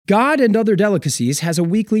God and Other Delicacies has a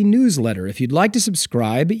weekly newsletter. If you'd like to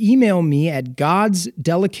subscribe, email me at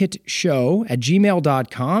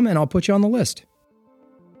godsdelicateshow@gmail.com and I'll put you on the list.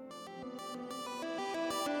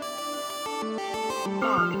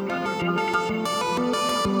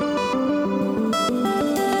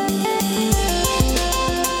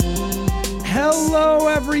 Hello,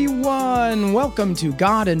 everyone. Welcome to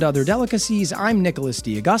God and Other Delicacies. I'm Nicholas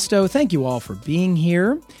D'Augusto. Thank you all for being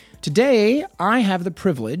here. Today, I have the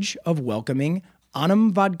privilege of welcoming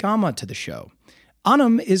Anam Vadgama to the show.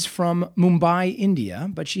 Anam is from Mumbai, India,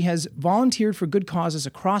 but she has volunteered for good causes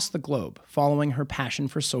across the globe, following her passion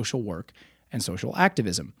for social work and social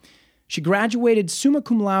activism. She graduated summa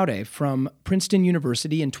cum laude from Princeton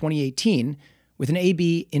University in 2018 with an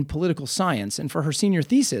AB in political science, and for her senior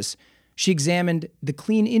thesis, she examined the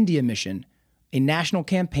Clean India Mission, a national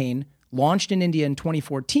campaign launched in India in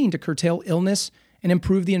 2014 to curtail illness and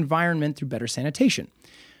improve the environment through better sanitation.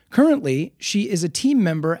 Currently, she is a team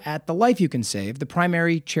member at The Life You Can Save, the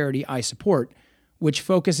primary charity I support, which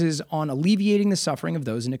focuses on alleviating the suffering of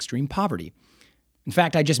those in extreme poverty. In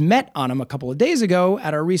fact, I just met Anam a couple of days ago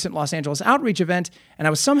at our recent Los Angeles outreach event, and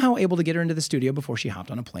I was somehow able to get her into the studio before she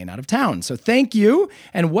hopped on a plane out of town. So thank you,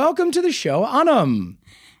 and welcome to the show, Anam.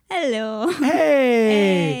 Hello.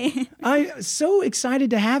 Hey. I'm so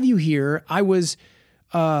excited to have you here. I was...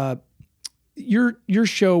 Your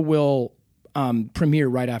show will premiere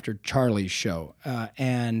right after Charlie's show.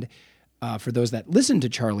 And for those that listen to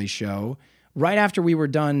Charlie's show, right after we were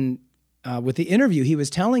done with the interview, he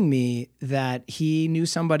was telling me that he knew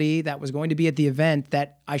somebody that was going to be at the event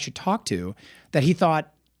that I should talk to, that he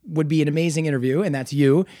thought would be an amazing interview, and that's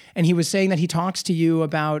you. And he was saying that he talks to you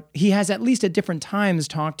about, he has at least at different times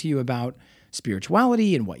talked to you about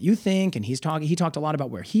spirituality and what you think. And he talked a lot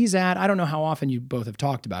about where he's at. I don't know how often you both have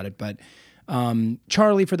talked about it, but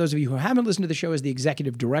Charlie, for those of you who haven't listened to the show, is the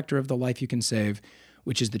executive director of The Life You Can Save,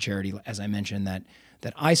 which is the charity, as I mentioned, that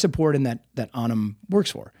I support and that Anam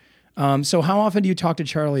works for. So how often do you talk to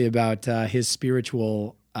Charlie about his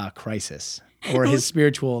spiritual crisis or his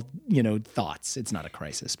spiritual, thoughts? It's not a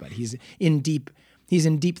crisis, but he's in deep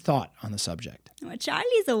thought on the subject. Well,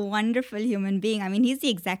 Charlie's a wonderful human being. I mean, he's the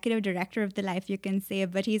executive director of The Life You Can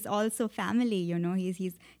Save, but he's also family,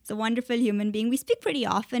 He's a wonderful human being. We speak pretty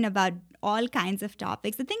often about all kinds of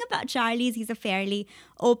topics. The thing about Charlie is he's a fairly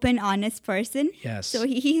open, honest person. Yes. So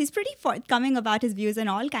he's pretty forthcoming about his views on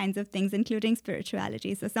all kinds of things, including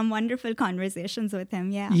spirituality. So some wonderful conversations with him,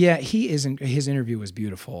 yeah. Yeah, he is. His interview was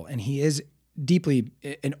beautiful, and he is deeply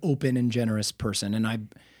an open and generous person. And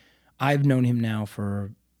I've known him now for,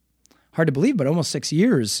 hard to believe, but almost 6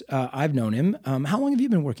 years I've known him. How long have you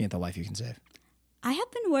been working at The Life You Can Save? I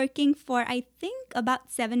have been working for, I think,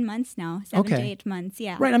 about 7 months now, 7 to 8 months,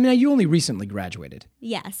 yeah. Right. I mean, you only recently graduated.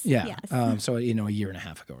 Yes. Yeah. Yes. So, a year and a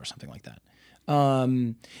half ago or something like that.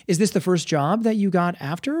 Is this the first job that you got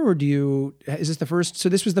after, or is this the first, so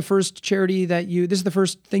this was the first charity this is the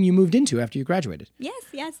first thing you moved into after you graduated? Yes,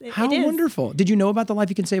 How it is. wonderful. Did you know about The Life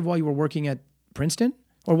You Can Save while you were working at Princeton?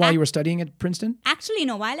 Or while you were studying at Princeton? Actually,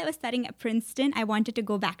 no. While I was studying at Princeton, I wanted to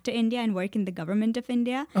go back to India and work in the government of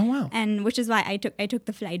India. Oh, wow. And which is why I took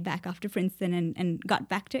the flight back after Princeton and got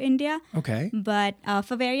back to India. Okay. But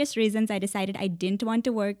for various reasons, I decided I didn't want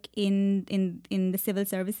to work in the civil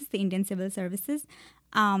services, the Indian civil services.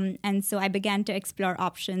 And so I began to explore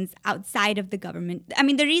options outside of the government. I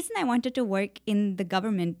mean, the reason I wanted to work in the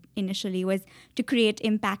government initially was to create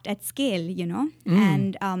impact at scale,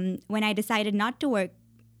 And when I decided not to work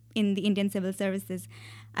in the Indian civil services,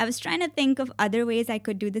 I was trying to think of other ways I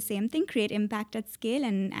could do the same thing, create impact at scale,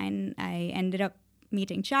 and I ended up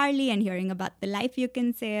meeting Charlie and hearing about The Life You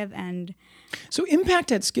Can Save. And so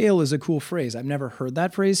impact at scale is a cool phrase. I've never heard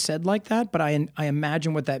that phrase said like that, but I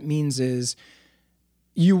imagine what that means is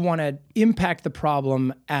you want to impact the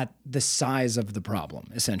problem at the size of the problem,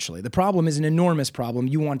 essentially. The problem is an enormous problem.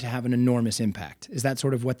 You want to have an enormous impact. Is that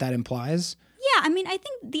sort of what that implies? Yeah, I mean, I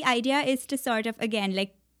think the idea is to sort of, again,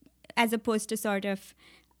 like, as opposed to sort of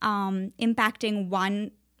impacting one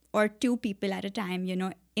or two people at a time,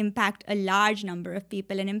 impact a large number of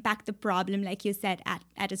people and impact the problem, like you said,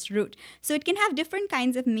 at its root. So it can have different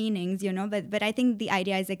kinds of meanings, but I think the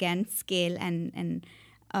idea is, again, scale and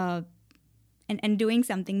doing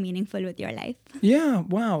something meaningful with your life. Yeah,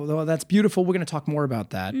 wow. Well, that's beautiful. We're going to talk more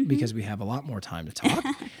about that because we have a lot more time to talk.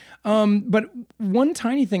 But one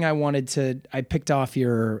tiny thing I picked off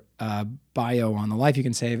your bio on The Life You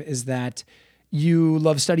Can Save is that you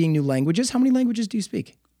love studying new languages. How many languages do you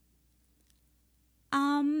speak?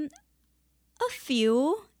 A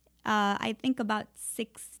few. I think about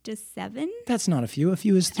 6 to 7. That's not a few. A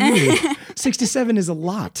few is 3. 6 to 7 is a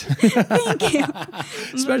lot. Thank you.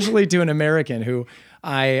 Especially to an American who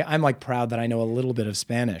I'm like proud that I know a little bit of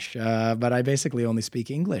Spanish, but I basically only speak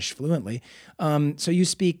English fluently. So you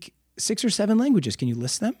speak 6 or 7 languages. Can you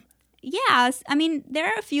list them? Yes. I mean, there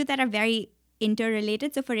are a few that are very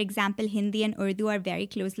interrelated. So, for example, Hindi and Urdu are very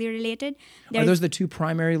closely related. Are those the 2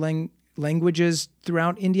 primary languages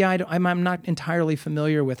throughout India? I'm not entirely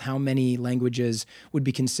familiar with how many languages would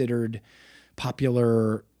be considered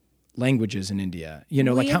popular languages in India. You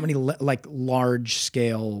know, like how many like large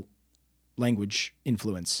scale language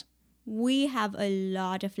influence? We have a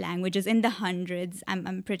lot of languages in the hundreds,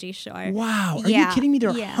 I'm pretty sure. Wow. Are you kidding me? There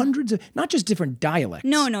are hundreds of, not just different dialects.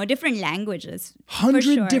 No, different languages.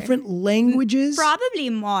 100 different languages? Probably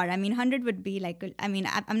more. I mean, 100 would be like,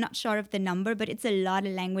 I'm not sure of the number, but it's a lot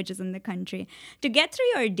of languages in the country. To get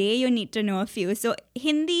through your day, you need to know a few. So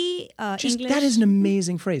Hindi, English. That is an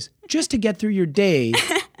amazing phrase. Just to get through your day,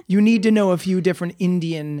 you need to know a few different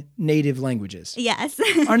Indian native languages. Yes.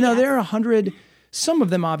 There are 100. Some of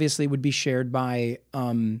them obviously would be shared by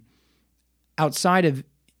outside of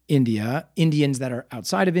India, Indians that are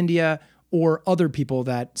outside of India, or other people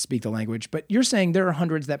that speak the language. But you're saying there are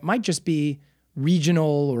hundreds that might just be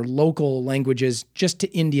regional or local languages just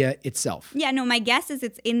to India itself. Yeah, no, my guess is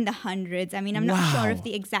it's in the hundreds. I mean, I'm not sure of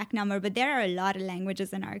the exact number, but there are a lot of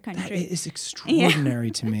languages in our country. That is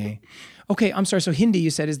extraordinary to me. Okay, I'm sorry. So Hindi, you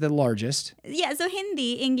said, is the largest. Yeah, so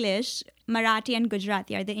Hindi, English, Marathi, and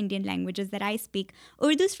Gujarati are the Indian languages that I speak.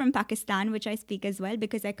 Urdu's from Pakistan, which I speak as well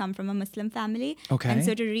because I come from a Muslim family. Okay. And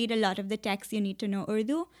so to read a lot of the text, you need to know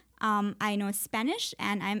Urdu. I know Spanish,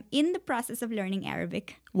 and I'm in the process of learning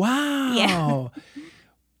Arabic. Wow. Yeah.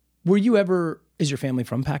 Is your family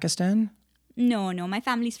from Pakistan? No, my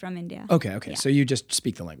family's from India. Okay. Yeah. So you just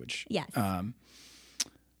speak the language. Yes. I'm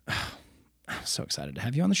so excited to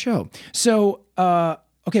have you on the show. So,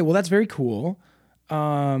 okay, well, that's very cool.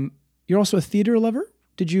 You're also a theater lover?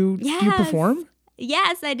 Do you perform?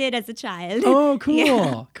 Yes, I did as a child. Oh, cool.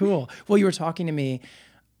 Yeah. Cool. Well, you were talking to me.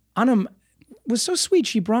 Anam was so sweet.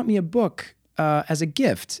 She brought me a book as a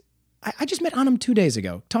gift. I just met Anam 2 days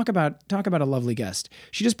ago. Talk about a lovely guest.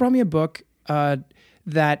 She just brought me a book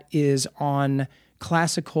that is on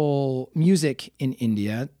classical music in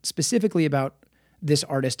India, specifically about this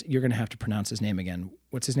artist. You're going to have to pronounce his name again.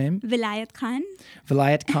 What's his name? Vilayat Khan.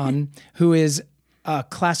 Vilayat Khan, who is a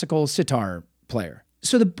classical sitar player.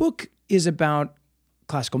 So the book is about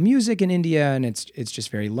classical music in India, and it's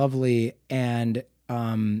just very lovely. And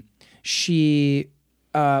she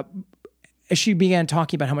began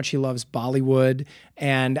talking about how much she loves Bollywood,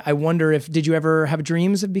 and I wonder did you ever have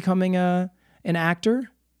dreams of becoming an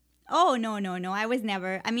actor? Oh, no. I was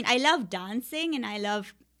never. I mean, I love dancing and I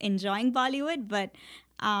love enjoying Bollywood, but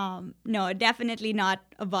no, definitely not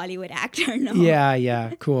a Bollywood actor, no.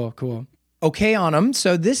 Yeah. Cool. Okay, Anam.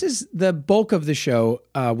 So this is the bulk of the show.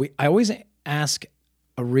 I always ask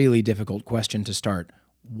a really difficult question to start.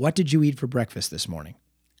 What did you eat for breakfast this morning?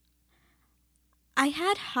 I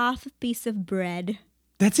had half a piece of bread.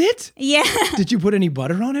 That's it? Yeah. Did you put any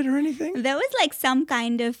butter on it or anything? There was like some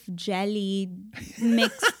kind of jelly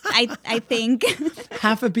mix, I think.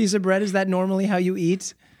 Half a piece of bread? Is that normally how you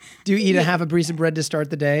eat? Do you eat a half a piece of bread to start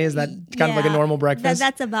the day? Is that kind of like a normal breakfast?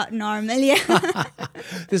 That's about normal, yeah.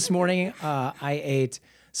 This morning, I ate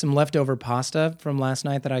some leftover pasta from last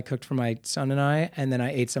night that I cooked for my son and I, and then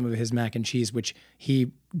I ate some of his mac and cheese, which he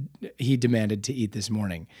demanded to eat this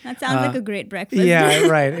morning. That sounds like a great breakfast. Yeah,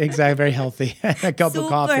 right. Exactly. Very healthy. A cup of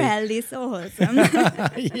coffee. Super healthy, so wholesome.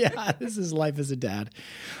 Yeah, this is life as a dad.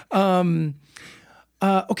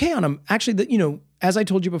 Okay, Anam. Actually, as I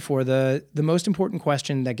told you before, the most important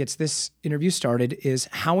question that gets this interview started is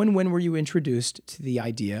how and when were you introduced to the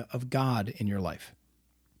idea of God in your life?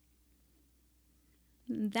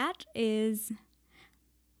 That's a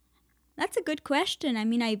good question. I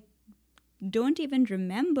mean, I don't even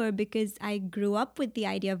remember because I grew up with the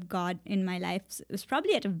idea of God in my life. It was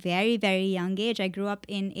probably at a very, very young age. I grew up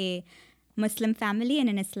in a Muslim family in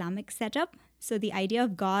an Islamic setup. So the idea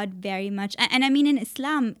of God very much, and I mean in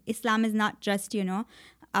Islam is not just,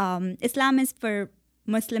 Islam is for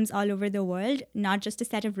Muslims all over the world, not just a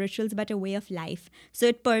set of rituals, but a way of life. So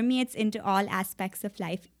it permeates into all aspects of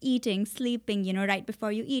life. Eating, sleeping, right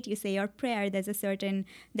before you eat, you say your prayer. There's a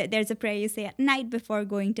prayer you say at night before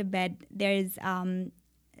going to bed. There are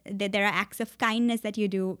acts of kindness that you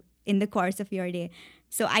do in the course of your day.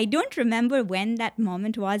 So I don't remember when that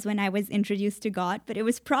moment was when I was introduced to God, but it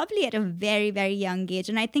was probably at a very, very young age.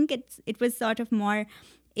 And I think it was sort of more,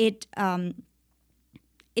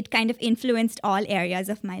 it kind of influenced all areas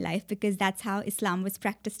of my life because that's how Islam was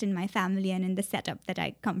practiced in my family and in the setup that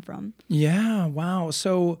I come from. Yeah, wow.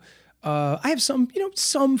 So I have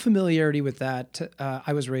some familiarity with that.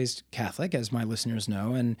 I was raised Catholic, as my listeners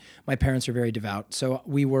know, and my parents are very devout. So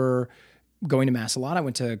we were going to Mass a lot. I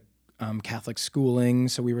went to Catholic schooling,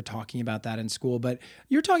 so we were talking about that in school. But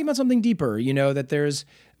you're talking about something deeper, that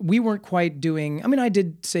we weren't quite doing, I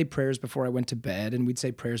did say prayers before I went to bed, and we'd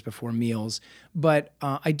say prayers before meals. But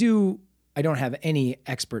I don't have any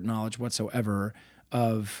expert knowledge whatsoever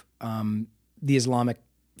of the Islamic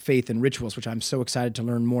faith and rituals, which I'm so excited to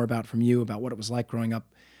learn more about from you, about what it was like growing up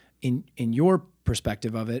in your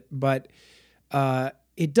perspective of it. But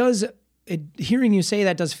hearing you say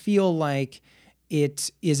that does feel like it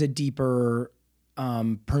is a deeper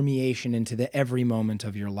permeation into the every moment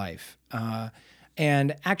of your life.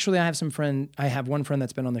 And actually, I have one friend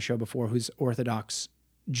that's been on the show before who's Orthodox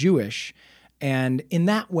Jewish. And in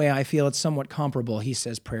that way, I feel it's somewhat comparable. He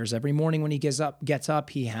says prayers every morning when he gets up.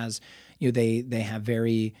 He has, they have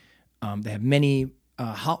many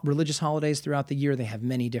religious holidays throughout the year. They have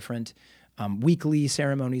many different weekly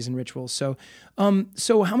ceremonies and rituals. So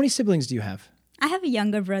how many siblings do you have? I have a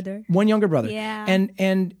younger brother. One younger brother. Yeah.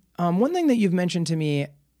 And one thing that you've mentioned to me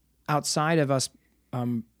outside of us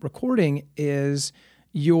recording is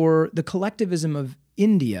the collectivism of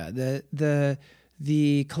India,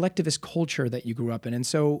 the collectivist culture that you grew up in. And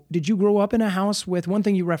so did you grow up in a house with, one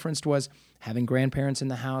thing you referenced was having grandparents in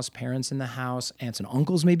the house, parents in the house, aunts and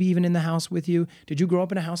uncles maybe even in the house with you. Did you grow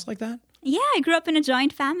up in a house like that? Yeah, I grew up in a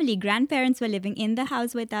joint family. Grandparents were living in the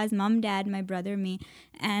house with us, mom, dad, my brother, me.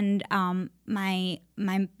 And that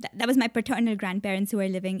was my paternal grandparents who were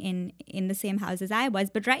living in the same house as I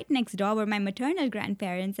was. But right next door were my maternal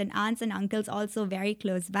grandparents and aunts and uncles also very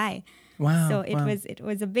close by. Wow. So it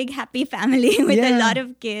was a big happy family with a lot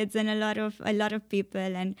of kids and a lot of people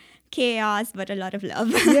and chaos, but a lot of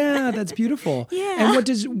love. Yeah, that's beautiful. Yeah.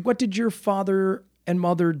 And what did your father and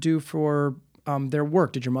mother do for their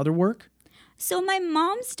work? Did your mother work? So my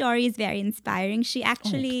mom's story is very inspiring. She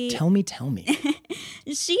actually... Tell me.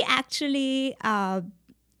 She actually...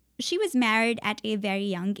 she was married at a very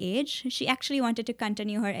young age. She actually wanted to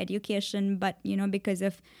continue her education, but, because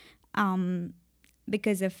of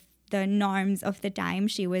the norms of the time,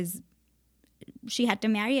 she had to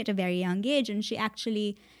marry at a very young age, and she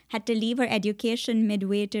actually had to leave her education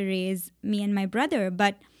midway to raise me and my brother.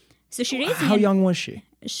 But so she raised me. How young was she?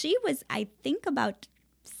 She was, I think, about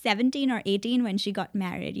 17 or 18 when she got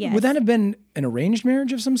married. Yes. Would that have been an arranged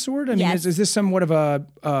marriage of some sort? I mean, yes. is this somewhat of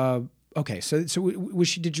a okay? So was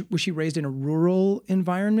she raised in a rural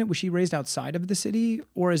environment? Was she raised outside of the city,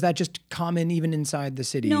 or is that just common even inside the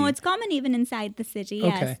city? No, it's common even inside the city.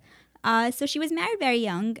 Yes. Okay. So she was married very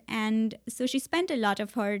young, and so she spent a lot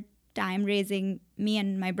of her time raising me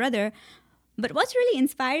and my brother. But what's really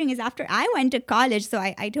inspiring is after I went to college, so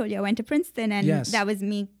I told you I went to Princeton, and yes. that was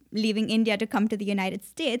me leaving India to come to the United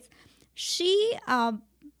States. She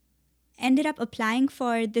ended up applying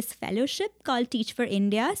for this fellowship called Teach for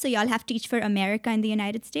India. So y'all have Teach for America in the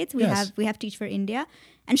United States. We have Teach for India.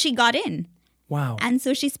 And she got in. Wow. And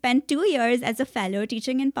so she spent 2 years as a fellow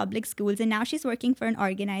teaching in public schools, and now she's working for an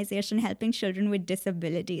organization helping children with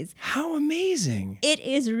disabilities. How amazing. It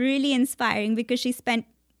is really inspiring because she spent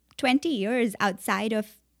 20 years outside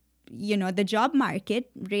of the job market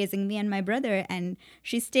raising me and my brother, and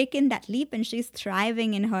she's taken that leap and she's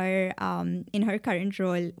thriving in her current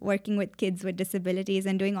role, working with kids with disabilities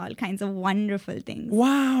and doing all kinds of wonderful things.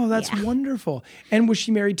 Wow, that's wonderful. And was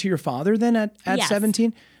she married to your father then at yes.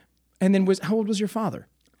 17? And then how old was your father?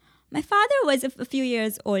 My father was a few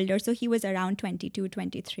years older, so he was around 22,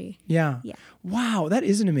 23. Yeah. Yeah. Wow, that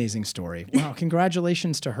is an amazing story. Wow,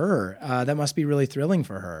 congratulations to her. That must be really thrilling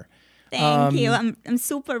for her. Thank you. I'm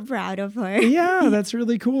super proud of her. Yeah, that's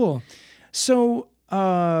really cool. So,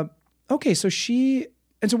 okay, so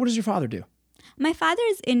so what does your father do? My father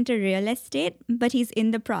is into real estate, but he's in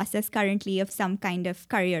the process currently of some kind of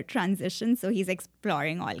career transition. So he's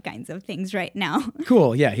exploring all kinds of things right now.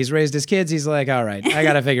 Cool. Yeah. He's raised his kids. He's like, all right, I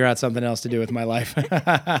got to figure out something else to do with my life.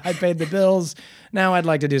 I paid the bills. Now I'd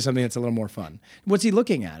like to do something that's a little more fun. What's he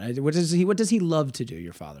looking at? What does he love to do,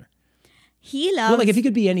 your father? He loves... Well, like if he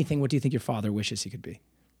could be anything, what do you think your father wishes he could be?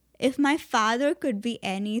 If my father could be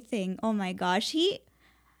anything, oh my gosh, he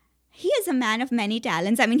is a man of many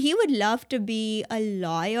talents. I mean, he would love to be a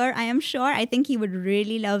lawyer, I am sure. I think he would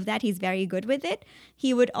really love that. He's very good with it.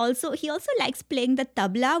 He also likes playing the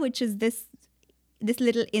tabla, which is this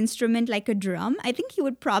little instrument like a drum. I think he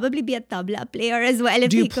would probably be a tabla player as well.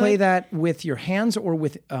 Do you play that with your hands or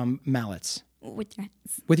with mallets? With your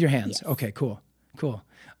hands. With your hands. Yes. Okay, cool.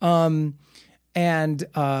 And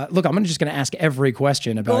look, I'm just going to ask every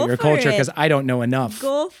question about Go your for culture it. because I don't know enough.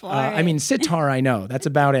 Go for it. I mean, sitar, I know. That's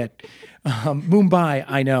about it. Mumbai,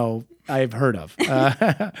 I know. I've heard of.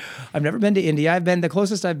 I've never been to India. The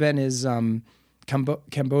closest I've been is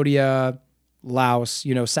Cambodia, Laos,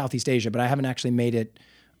 Southeast Asia, but I haven't actually made it,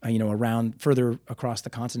 around further across the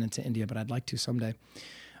continent to India, but I'd like to someday.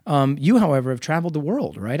 You, however, have traveled the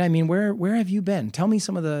world, right? I mean, where have you been? Tell me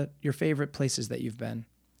some of your favorite places that you've been.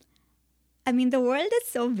 I mean, the world is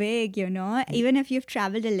so big, Even if you've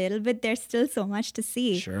traveled a little bit, there's still so much to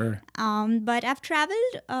see. Sure. But I've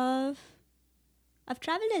traveled a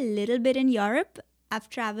little bit in Europe. I've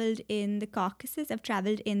traveled in the Caucasus. I've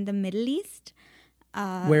traveled in the Middle East.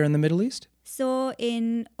 Where in the Middle East? So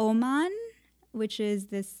in Oman, which is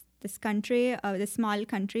this country, this small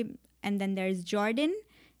country, and then there's Jordan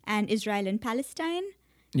and Israel and Palestine.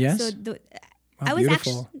 Yes. So wow,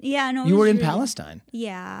 beautiful. You were in Palestine.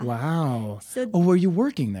 Yeah. Wow. So were you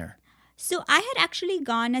working there? So I had actually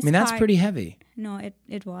gone as that's pretty heavy. No,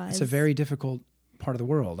 it was. It's a very difficult part of the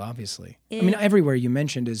world, obviously. Everywhere you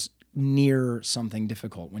mentioned is near something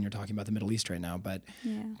difficult when you're talking about the Middle East right now, but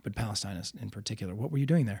Palestine is in particular. What were you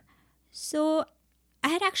doing there? So I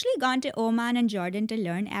had actually gone to Oman and Jordan to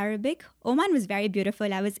learn Arabic. Oman was very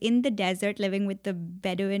beautiful. I was in the desert living with the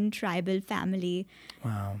Bedouin tribal family.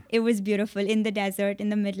 Wow. It was beautiful in the desert, in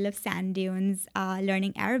the middle of sand dunes,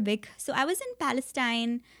 learning Arabic. So I was in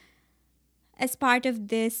Palestine as part of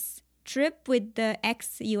this trip with the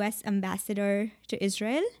ex-US ambassador to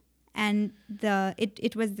Israel. And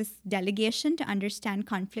it was this delegation to understand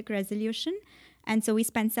conflict resolution. And so we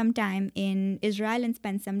spent some time in Israel and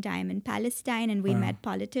spent some time in Palestine, and we met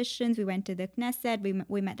politicians. We went to the Knesset.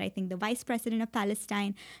 We met, I think, the vice president of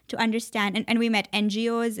Palestine to understand, and we met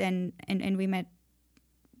NGOs and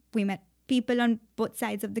we met people on both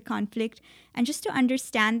sides of the conflict, and just to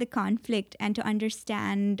understand the conflict and to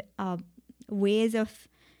understand ways of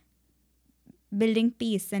building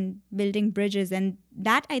peace and building bridges. And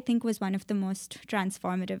that, I think, was one of the most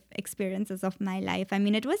transformative experiences of my life. I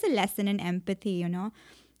mean, it was a lesson in empathy, and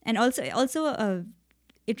also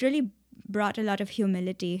it really brought a lot of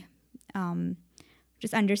humility,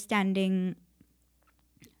 just understanding,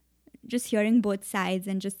 just hearing both sides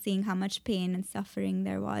and just seeing how much pain and suffering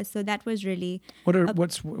there was. So that was really... What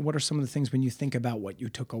are some of the things when you think about what you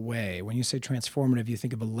took away? When you say transformative, you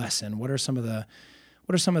think of a lesson. What are some of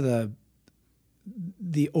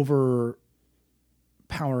the overpowering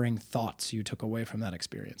thoughts you took away from that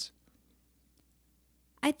experience?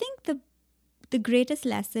 I think the greatest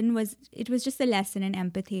lesson was just a lesson in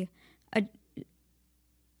empathy, an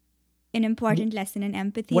important lesson in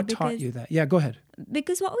empathy. What taught you that? Yeah, go ahead.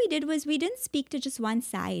 Because what we did was we didn't speak to just one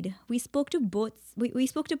side. We spoke to both. We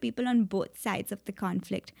spoke to people on both sides of the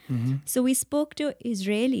conflict. Mm-hmm. So we spoke to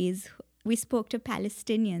Israelis, we spoke to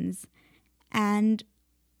Palestinians, and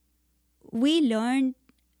we learned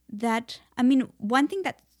that, one thing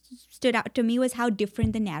that stood out to me was how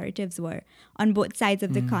different the narratives were on both sides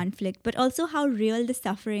of the conflict, but also how real the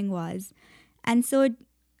suffering was. And so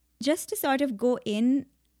just to sort of go into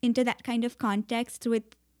that kind of context with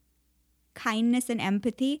kindness and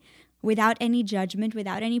empathy, without any judgment,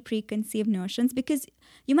 without any preconceived notions, because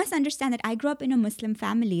you must understand that I grew up in a Muslim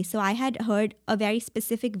family, so I had heard a very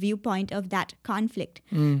specific viewpoint of that conflict.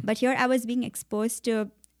 But here I was being exposed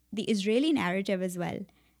to the Israeli narrative as well.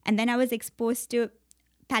 And then I was exposed to a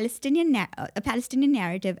Palestinian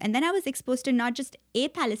narrative. And then I was exposed to not just a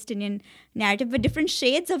Palestinian narrative, but different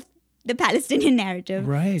shades of the Palestinian narrative.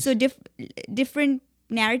 Right. So different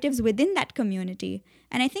narratives within that community.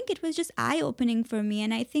 And I think it was just eye-opening for me.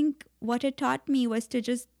 And I think what it taught me was to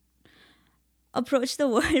just approach the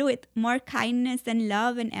world with more kindness and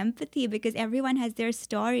love and empathy, because everyone has their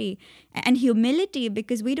story, and humility,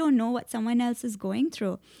 because we don't know what someone else is going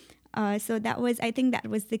through. So I think that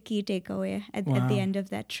was the key takeaway at the end of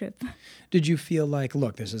that trip. Did you feel like,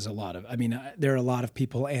 look, there are a lot of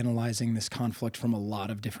people analyzing this conflict from a lot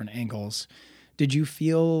of different angles. Did you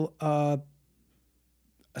feel a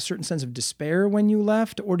certain sense of despair when you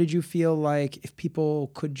left, or did you feel like if people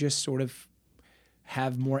could just sort of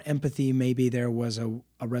have more empathy, maybe there was a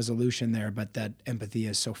resolution there, but that empathy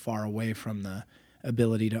is so far away from the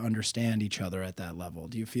ability to understand each other at that level?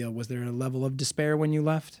 Do you feel, was there a level of despair when you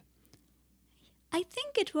left? I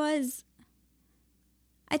think there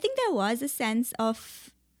was a sense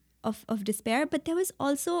of despair, but there was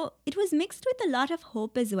also, it was mixed with a lot of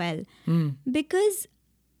hope as well. Because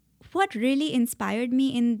what really inspired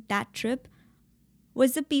me in that trip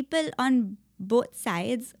was the people on both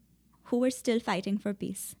sides who were still fighting for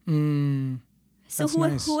peace. So That's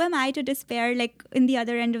nice. who am I to despair, like in the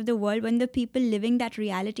other end of the world, when the people living that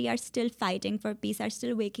reality are still fighting for peace, are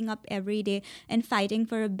still waking up every day and fighting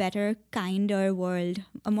for a better, kinder world,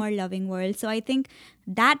 a more loving world. So I think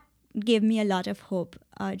that gave me a lot of hope,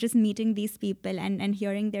 just meeting these people and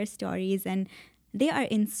hearing their stories. And they are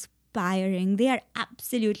inspiring. They are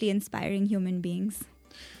absolutely inspiring human beings.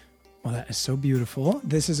 Well, that is so beautiful.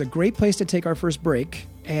 This is a great place to take our first break,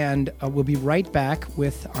 and we'll be right back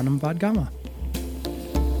with Anam Vadgama.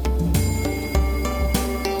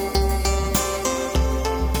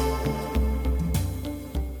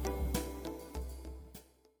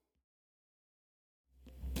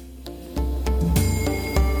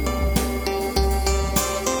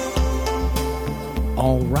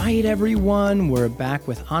 All right, everyone, we're back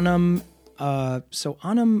with Anam. So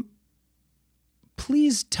Anam,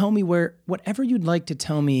 please tell me whatever you'd like to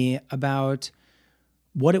tell me about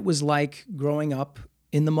what it was like growing up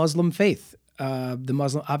in the Muslim faith.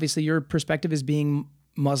 Obviously your perspective is being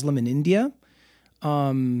Muslim in India.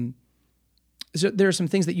 So there are some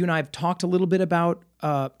things that you and I have talked a little bit about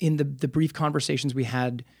in the brief conversations we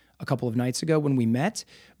had a couple of nights ago when we met,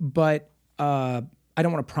 but I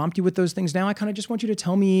don't want to prompt you with those things now. I kind of just want you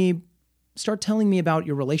to start telling me about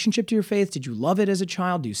your relationship to your faith. Did you love it as a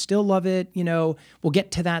child? Do you still love it? You know, we'll get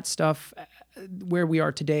to that stuff where we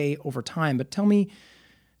are today over time, but tell me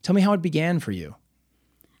how it began for you.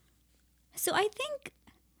 So I think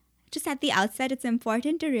just at the outset, it's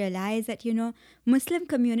important to realize that, Muslim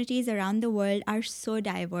communities around the world are so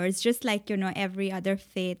diverse, just like, every other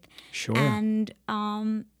faith. Sure. And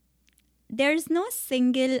there's no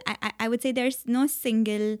single, I would say there's no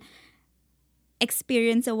single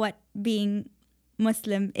experience of what being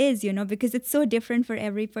Muslim is, because it's so different for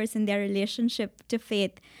every person, their relationship to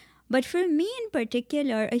faith. But for me in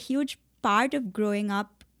particular, a huge part of growing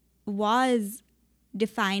up was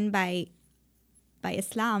defined by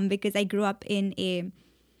Islam, because I grew up in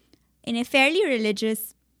a fairly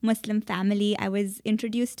religious Muslim family. I was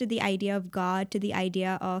introduced to the idea of God, to the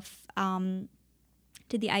idea of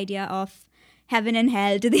heaven and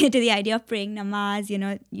hell, to the idea of praying namaz.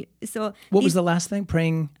 So what was the last thing?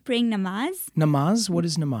 Praying namaz. Namaz? What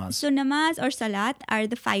is namaz? So namaz or salat are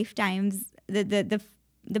the 5 times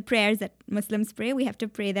the prayers that Muslims pray. We have to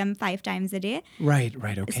pray them 5 times a day. Right,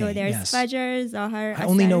 okay. So there's yes. Fajr, Zohar, I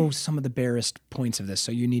only Asr. know some of the barest points of this,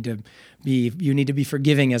 so you need to be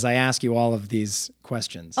forgiving as I ask you all of these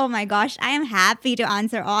questions. Oh my gosh, I am happy to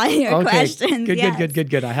answer all your questions. Good, yes.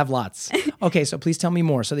 good. I have lots. Okay, so please tell me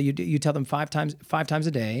more. So that you tell them 5 times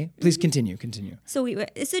a day. Please continue. So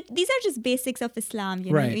these are just basics of Islam.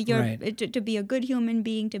 Right. To be a good human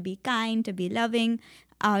being, to be kind, to be loving,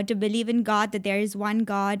 to believe in God, that there is one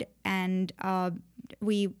God, and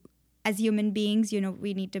we, as human beings,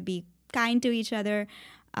 we need to be kind to each other.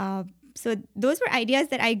 So those were ideas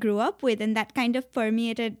that I grew up with, and that kind of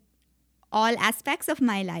permeated all aspects of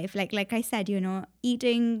my life. Like I said,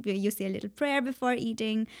 eating, you say a little prayer before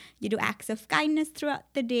eating, you do acts of kindness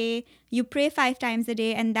throughout the day, you pray 5 times a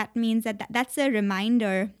day, and that means that's a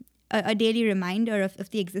reminder, a daily reminder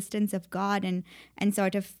of the existence of God and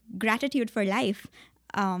sort of gratitude for life.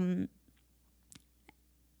 And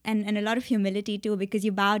a lot of humility too, because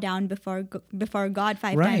you bow down before God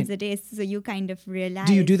 5 times a day, so you kind of realize.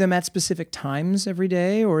 Do you do them at specific times every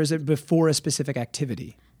day, or is it before a specific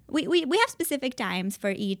activity? We have specific times for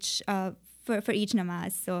each for each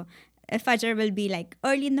namaz. So Fajr will be like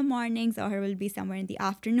early in the morning, Zohar will be somewhere in the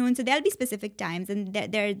afternoon. So there'll be specific times, and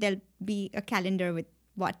there'll be a calendar with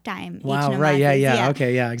what time each namaz right, is. yeah.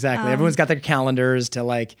 Okay, yeah, exactly. Everyone's got their calendars to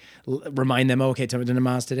remind them, okay, the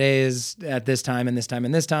namaz today is at this time and this time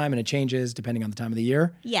and this time, and it changes depending on the time of the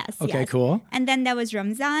year? Yes. Okay, yes. cool. And then there was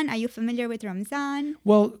Ramzan. Are you familiar with Ramzan?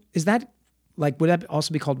 Well, is that, would that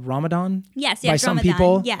also be called Ramadan? Yes, by some Ramadan.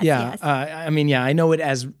 people? Yes, yeah. yes. I know it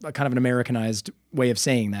as a kind of an Americanized way of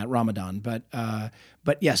saying that, Ramadan.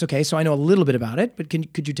 But yes, okay, so I know a little bit about it, but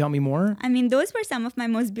could you tell me more? Those were some of my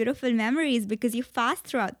most beautiful memories, because you fast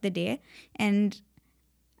throughout the day, and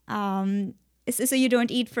so you don't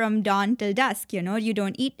eat from dawn till dusk, you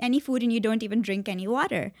don't eat any food, and you don't even drink any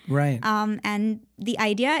water. Right. And the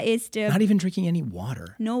idea is to... Not even drinking any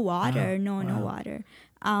water. No water, Wow. no water.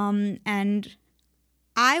 And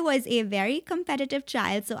I was a very competitive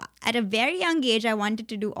child, so at a very young age, I wanted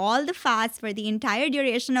to do all the fasts for the entire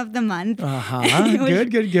duration of the month.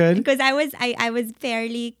 Good. Because I was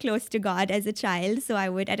fairly close to God as a child, so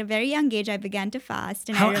at a very young age, I began to fast.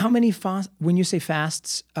 And how many fasts? When you say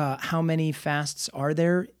fasts, how many fasts are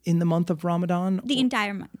there in the month of Ramadan? The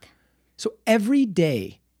entire month. So every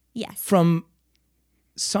day. Yes. From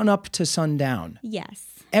sun up to sundown. Yes.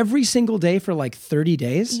 Every single day for 30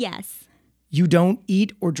 days? Yes. You don't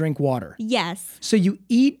eat or drink water. Yes. So you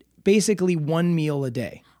eat basically one meal a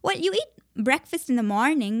day. Well, you eat breakfast in the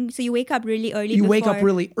morning, so you wake up really early. You wake up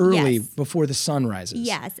really early Yes. before the sun rises.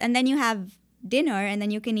 Yes, and then you have dinner, and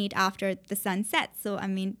then you can eat after the sun sets. So I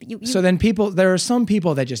mean, So then there are some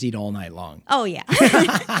people that just eat all night long. Oh yeah, but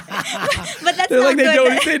that's They're not like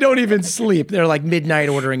good. they don't even sleep. They're like midnight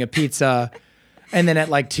ordering a pizza, and then at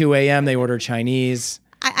like 2 a.m. they order Chinese.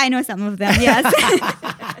 I know some of them. Yes,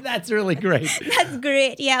 That's really great. that's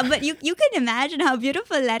great. Yeah, but you can imagine how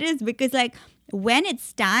beautiful that is, because like when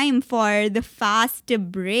it's time for the fast to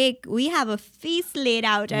break, we have a feast laid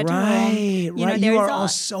out at home. Right. You there's are all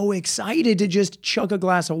so excited to just chug a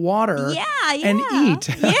glass of water and eat.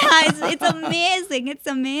 It's amazing. It's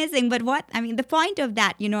amazing. But the point of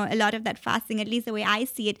that, a lot of that fasting, at least the way I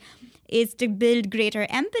see it, is to build greater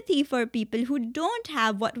empathy for people who don't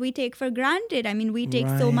have what we take for granted. I mean, we take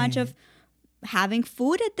so much of having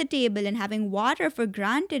food at the table and having water for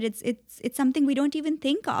granted. It's something we don't even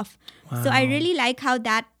think of. Wow. So I really like how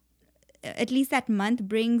that, at least that month,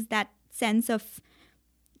 brings that sense of,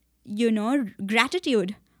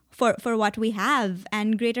 gratitude for what we have,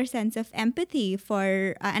 and greater sense of empathy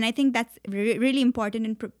for, and I think that's really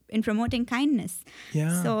important in promoting kindness.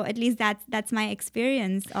 Yeah. So at least that's my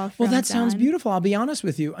experience of. Well, Ramadan. that sounds beautiful. I'll be honest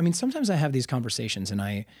with you. I mean, sometimes I have these conversations,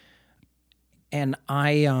 and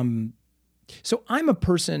so I'm a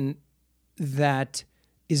person that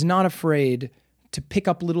is not afraid to pick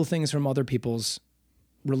up little things from other people's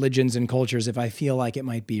religions and cultures if I feel like it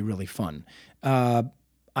might be really fun.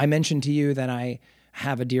 I mentioned to you that I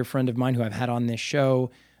have a dear friend of mine who I've had on this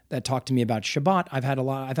show that talked to me about Shabbat. I've had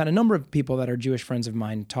a number of people that are Jewish friends of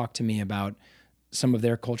mine talk to me about some of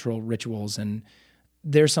their cultural rituals, and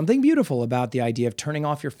there's something beautiful about the idea of turning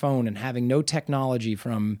off your phone and having no technology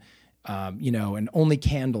from and only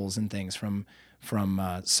candles and things from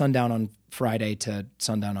sundown on Friday to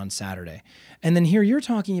sundown on Saturday. And then here you're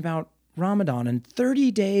talking about Ramadan and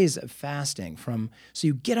 30 days of fasting so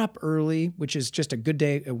you get up early, which is just a good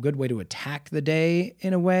way to attack the day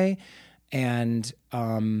in a way. And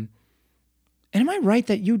am I right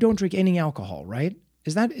that you don't drink any alcohol, right?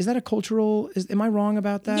 Is that a cultural, am I wrong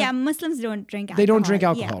about that? Yeah, Muslims don't drink alcohol. They don't drink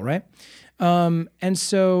alcohol, right?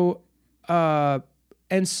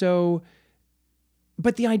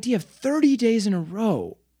 But the idea of 30 days in a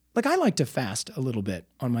row, like I like to fast a little bit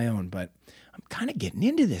on my own, but I'm kind of getting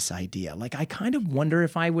into this idea. Like I kind of wonder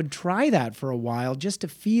if I would try that for a while just to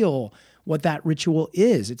feel what that ritual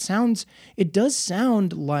is. It does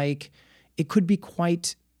sound like it could be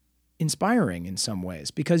quite inspiring in some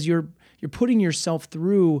ways, because you're putting your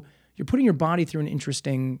body through an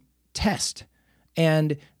interesting test,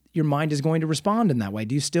 and your mind is going to respond in that way.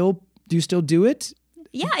 Do you still do it?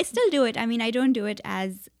 Yeah, I still do it. I mean, I don't do it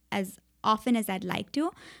as often as I'd like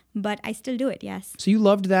to, but I still do it, yes. So you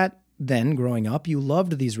loved that then growing up. You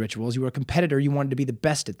loved these rituals. You were a competitor. You wanted to be the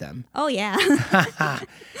best at them. Oh, yeah.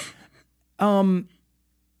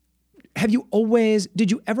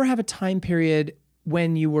 Did you ever have a time period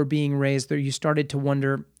when you were being raised that you started to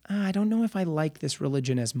wonder, I don't know if I like this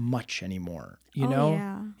religion as much anymore,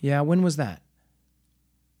 Yeah. Yeah, when was that?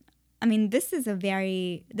 I mean, this was a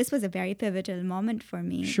very pivotal moment for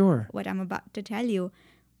me. Sure. What I'm about to tell you.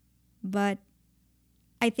 But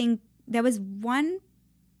I think there was one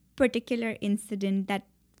particular incident that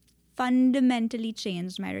fundamentally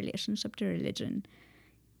changed my relationship to religion.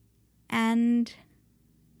 And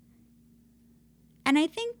I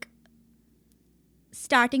think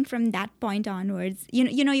starting from that point onwards,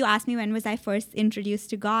 you asked me when was I first introduced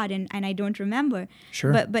to God, and I don't remember.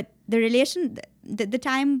 Sure. But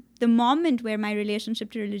the moment where my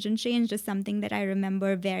relationship to religion changed is something that I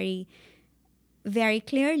remember very, very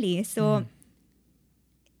clearly. So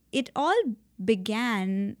it all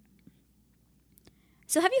began.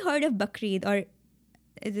 So have you heard of Bakrid, or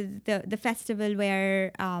the festival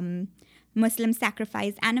where Muslims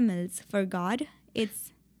sacrifice animals for God?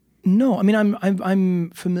 No, I mean I'm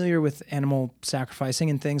familiar with animal sacrificing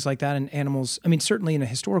and things like that, and animals. I mean, certainly in a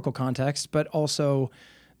historical context, but also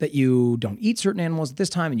that you don't eat certain animals at this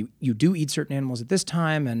time, and you do eat certain animals at this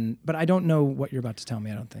time. But I don't know what you're about to tell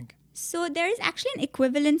me. I don't think. So there is actually an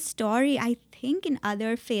equivalent story, I think, in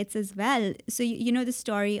other faiths as well. So you know the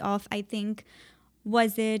story of, I think,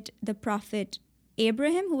 was it the prophet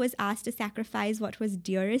Abraham who was asked to sacrifice what was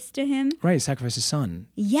dearest to him? Right, sacrifice his son.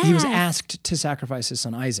 Yes. He was asked to sacrifice his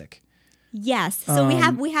son Isaac. Yes. So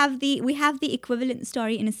we have the equivalent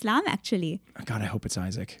story in Islam, actually. God, I hope it's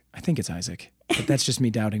Isaac. I think it's Isaac, but that's just me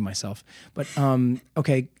doubting myself. But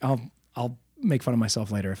okay, I'll make fun of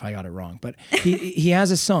myself later if I got it wrong. But he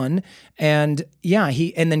has a son, and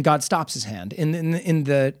then God stops his hand in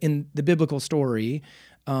the biblical story.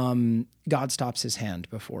 God stops his hand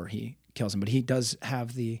before he kills him, but he does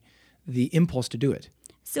have the impulse to do it.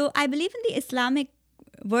 So I believe in the Islamic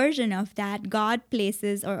version of that, God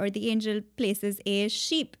places or the angel places a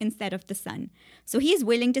sheep instead of the son. So he's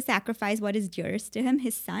willing to sacrifice what is dearest to him,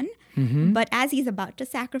 his son. But as he's about to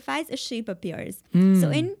sacrifice, a sheep appears. So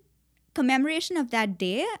in commemoration of that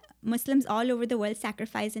day, Muslims all over the world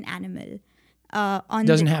sacrifice an animal. It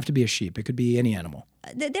doesn't have to be a sheep. It could be any animal.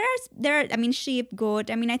 There are, I mean, sheep, goat.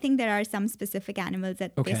 I mean, I think there are some specific animals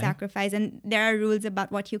that they sacrifice, and there are rules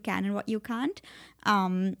about what you can and what you can't.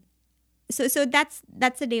 So that's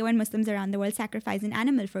the day when Muslims around the world sacrifice an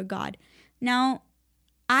animal for God. Now,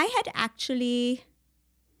 I had actually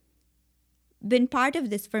been part of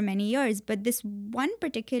this for many years, but this one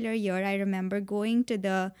particular year, I remember going to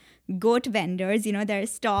the goat vendors. There are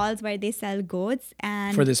stalls where they sell goats,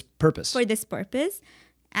 and for this purpose.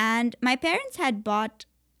 And my parents had bought,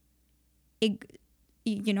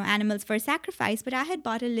 animals for sacrifice, but I had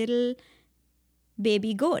bought a little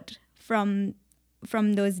baby goat from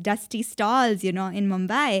those dusty stalls, in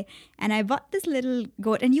Mumbai. And I bought this little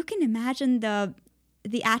goat, and you can imagine the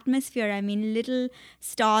atmosphere. I mean, little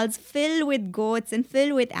stalls filled with goats and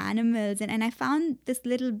filled with animals. And I found this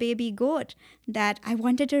little baby goat that I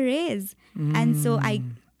wanted to raise. And so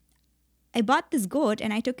I bought this goat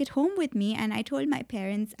and I took it home with me, and I told my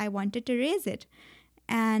parents I wanted to raise it.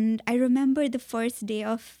 And I remember the first day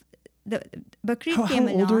of the Bakrid came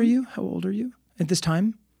along. How old are you at this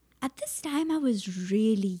time? At this time, I was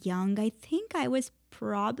really young. I think I was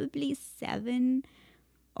probably 7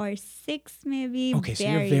 or 6, maybe. Okay, so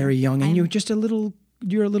you're very young, and you're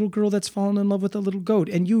a little girl that's fallen in love with a little goat,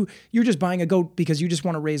 and you're just buying a goat because you just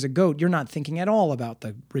want to raise a goat. You're not thinking at all about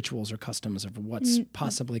the rituals or customs of what's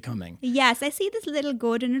possibly coming. Yes, I see this little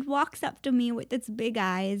goat, and it walks up to me with its big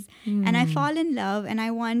eyes, and I fall in love, and I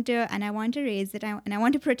want to raise it, and I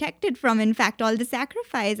want to protect it from, in fact, all the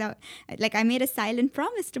sacrifice. I made a silent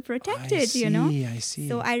promise to protect it. I see.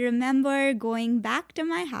 So I remember going back to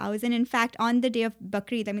my house, and in fact, on the day of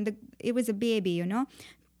Bakrid, I mean, it was a baby,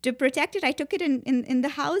 To protect it, I took it in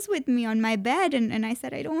the house with me on my bed, and I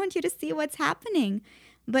said, I don't want you to see what's happening.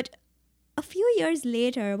 But a few years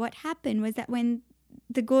later, what happened was that when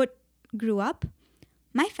the goat grew up,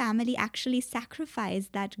 my family actually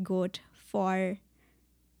sacrificed that goat for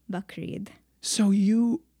Bakrid. So were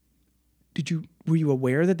you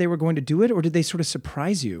aware that they were going to do it, or did they sort of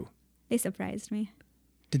surprise you? They surprised me.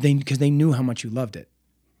 Did they? Because they knew how much you loved it.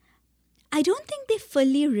 I don't think they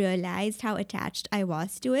fully realized how attached I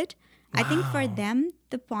was to it. Wow. I think for them,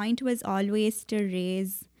 the point was always to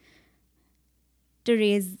raise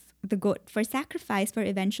the goat for sacrifice, for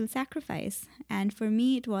eventual sacrifice. And for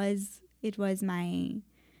me, it was my,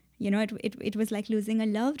 it was like losing a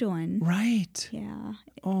loved one. Right. Yeah.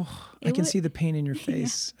 Oh, I can see the pain in your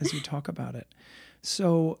face as you talk about it.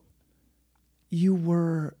 So you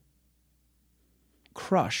were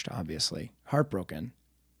crushed, obviously, heartbroken.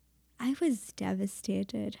 I was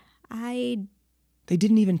devastated. They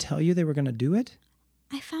didn't even tell you they were going to do it?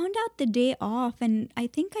 I found out the day off, and I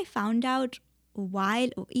think I found out while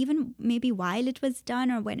it was done,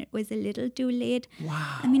 or when it was a little too late.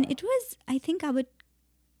 Wow. I mean, I think I would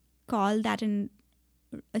call that a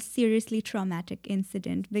seriously traumatic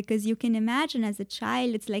incident, because you can imagine as a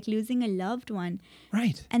child, it's like losing a loved one.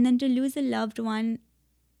 Right. And then to lose a loved one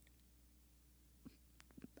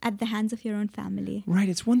at the hands of your own family. Right.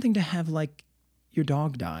 It's one thing to have like your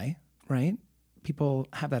dog die, right? People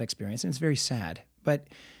have that experience, and it's very sad. But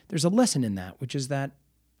there's a lesson in that, which is that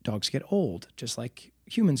dogs get old, just like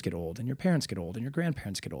humans get old, and your parents get old, and your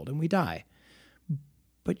grandparents get old, and we die.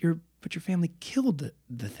 But your family killed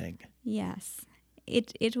the thing. Yes.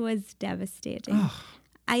 It was devastating. Ugh.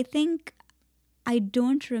 I think I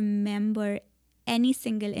don't remember any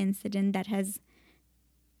single incident that has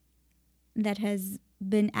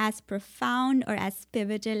been as profound or as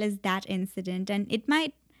pivotal as that incident. And it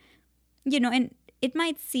might, it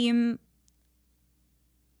might seem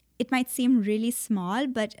really small,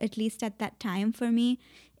 but at least at that time for me,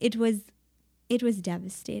 it was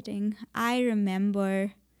devastating. I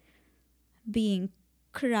remember being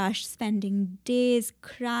crushed, spending days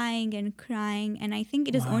crying, and I think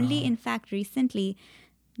it is only in fact recently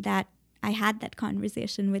that I had that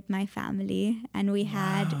conversation with my family, and we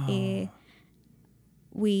had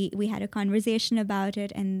we had a conversation about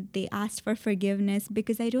it, and they asked for forgiveness,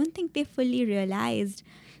 because I don't think they fully realized.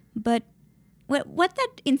 But what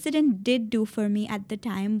that incident did do for me at the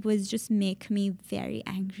time was just make me very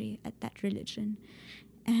angry at that religion.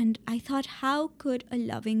 And I thought, how could a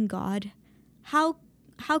loving God, how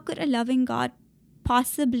could a loving God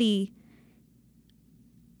possibly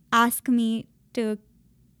ask me to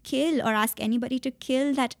kill or ask anybody to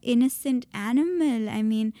kill that innocent animal? I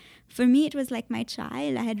mean, for me, it was like my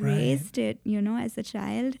child. I had raised it, as a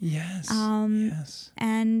child. Yes. Yes.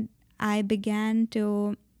 And I began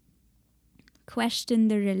to question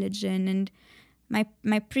the religion, and my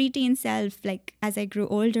preteen self, like as I grew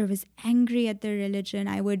older, was angry at the religion.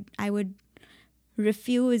 I would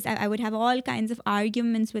refuse. I would have all kinds of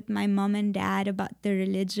arguments with my mom and dad about the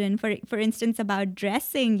religion. For instance, about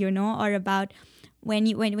dressing, or about when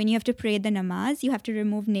you have to pray the namaz, you have to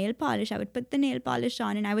remove nail polish. I would put the nail polish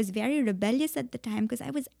on, and I was very rebellious at the time because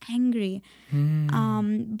I was angry.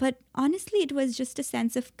 But honestly, it was just a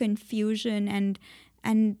sense of confusion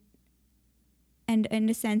and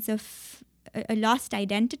a sense of a lost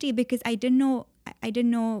identity, because I didn't know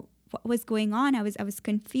what was going on. I was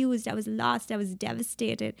confused. I was lost. I was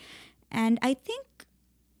devastated. And I think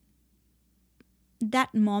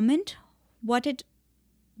that moment, what it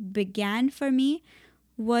began for me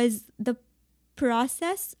was the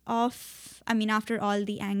process of, after all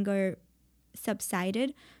the anger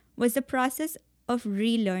subsided, was the process of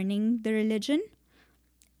relearning the religion,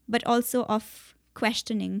 but also of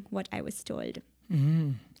questioning what I was told.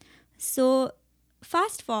 Mm-hmm. So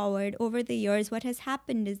fast forward over the years, what has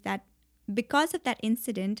happened is that because of that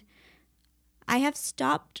incident, I have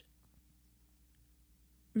stopped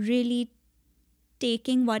really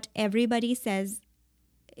taking what everybody says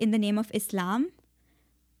in the name of Islam.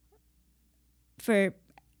 I've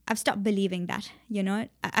stopped believing that,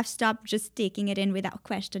 I've stopped just taking it in without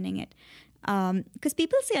questioning it. Because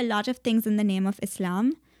people say a lot of things in the name of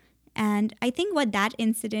Islam. And I think what that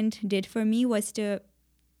incident did for me was to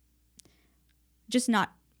just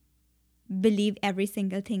not believe every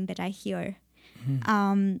single thing that I hear.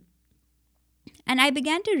 Mm-hmm. And I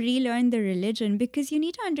began to relearn the religion, because you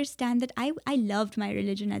need to understand that I loved my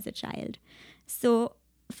religion as a child. So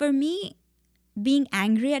for me, being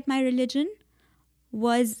angry at my religion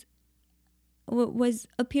was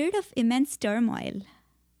a period of immense turmoil,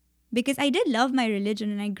 because I did love my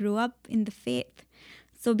religion and I grew up in the faith.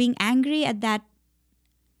 So being angry at the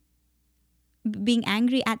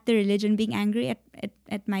religion, being angry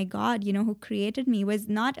at my God, who created me, was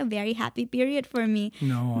not a very happy period for me.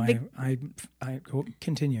 No, I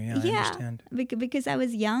continue. Yeah, I understand. Because I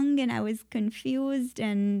was young and I was confused,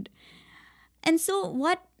 and so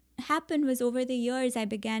what happened was, over the years, I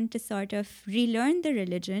began to sort of relearn the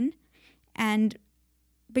religion and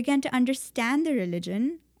began to understand the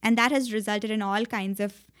religion, and that has resulted in all kinds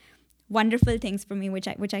of wonderful things for me, which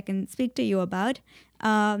I can speak to you about.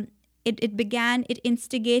 It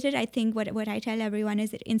instigated, I think what I tell everyone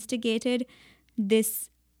is, it instigated this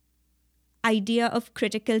idea of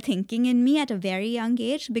critical thinking in me at a very young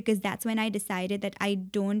age, because that's when I decided that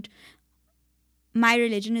my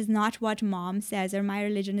religion is not what mom says, or my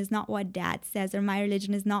religion is not what dad says, or my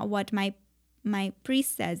religion is not what my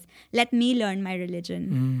priest says. Let me learn my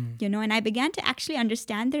religion, and I began to actually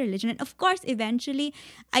understand the religion. And of course, eventually,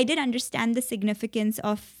 I did understand the significance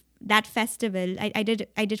of that festival. I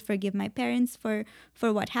did forgive my parents for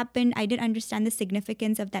what happened. I did understand the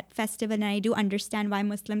significance of that festival, and I do understand why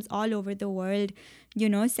Muslims all over the world,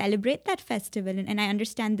 celebrate that festival. And I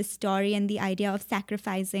understand the story and the idea of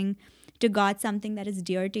sacrificing to God something that is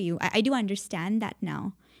dear to you. I do understand that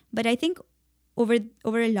now. But I think over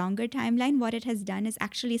a longer timeline, what it has done is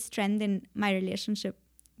actually strengthen my relationship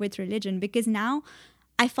with religion, because now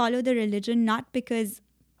I follow the religion not because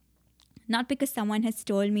someone has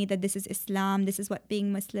told me that this is Islam, this is what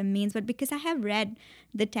being Muslim means, but because I have read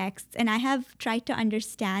the texts and I have tried to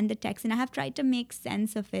understand the text and I have tried to make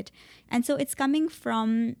sense of it. And so it's coming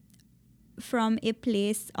from a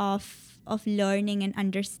place of learning and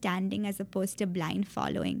understanding, as opposed to blind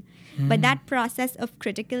following. But that process of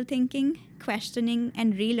critical thinking, questioning,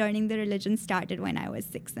 and relearning the religion started when I was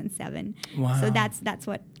 6 and 7. Wow. So that's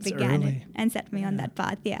what began it and set me on that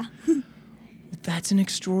path. Yeah. That's an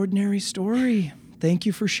extraordinary story. Thank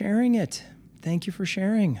you for sharing it. Thank you for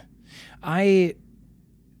sharing. I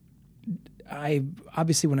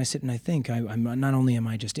obviously, when I sit and I think, I'm not only am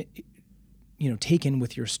I just taken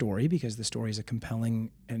with your story, because the story is a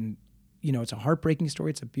compelling and it's a heartbreaking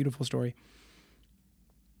story. It's a beautiful story.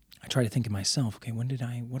 I try to think of myself, okay,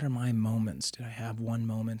 what are my moments? Did I have one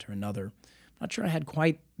moment or another? I'm not sure I had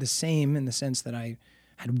quite the same, in the sense that I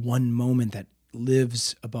had one moment that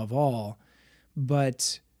lives above all,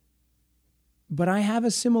 but I have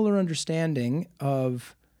a similar understanding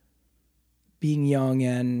of being young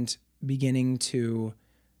and beginning to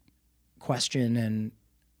question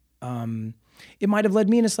and it might have led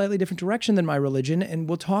me in a slightly different direction than my religion. And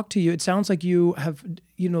we'll talk to you. It sounds like you have,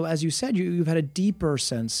 as you said, you've had a deeper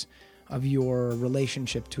sense of your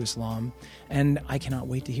relationship to Islam. And I cannot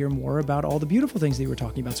wait to hear more about all the beautiful things that you were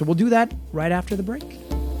talking about. So we'll do that right after the break.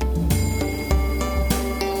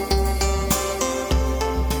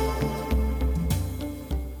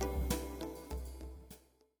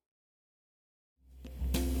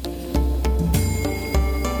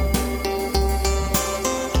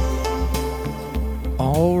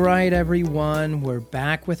 All right, everyone, we're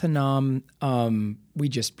back with Anam. We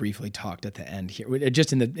just briefly talked at the end here,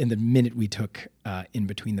 just in the minute we took in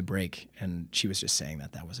between the break, and she was just saying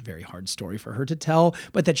that was a very hard story for her to tell,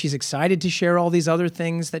 but that she's excited to share all these other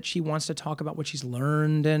things that she wants to talk about, what she's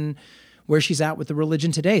learned and where she's at with the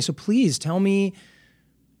religion today. So please tell me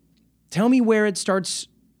where it starts.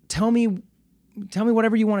 Tell me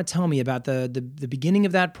whatever you want to tell me about the beginning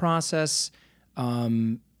of that process.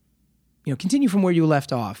 Continue from where you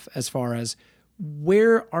left off as far as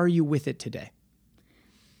where are you with it today?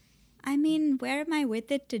 I mean, where am I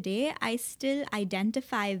with it today? I still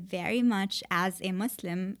identify very much as a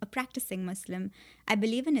Muslim, a practicing Muslim. I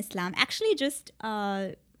believe in Islam. Actually, just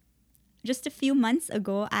a few months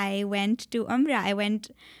ago, I went to Umrah.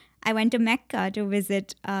 I went to Mecca to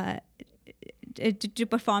visit, to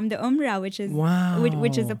perform the Umrah, which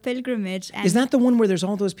is a pilgrimage. And is that the one where there's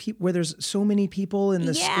all those people, where there's so many people in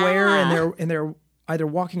the square, and they're either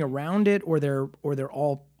walking around it or they're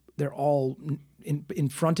all in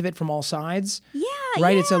front of it from all sides? Yeah,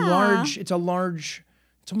 right. Yeah. It's it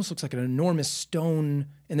almost looks like an enormous stone,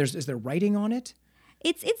 and is there writing on it?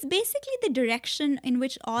 It's basically the direction in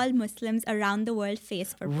which all Muslims around the world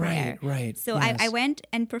face for prayer. Right. So yes. I went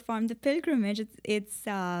and performed the pilgrimage. It's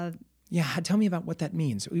Yeah, tell me about what that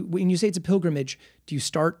means. When you say it's a pilgrimage, do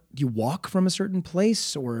you walk from a certain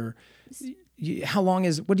place, or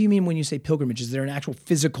what do you mean when you say pilgrimage? Is there an actual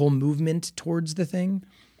physical movement towards the thing?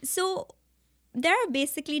 So there are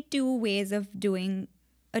basically two ways of doing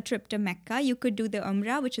a trip to Mecca. You could do the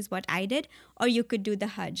Umrah, which is what I did, or you could do the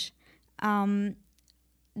Hajj.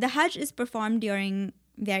 The Hajj is performed during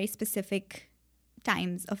very specific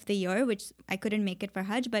times of the year, which I couldn't make it for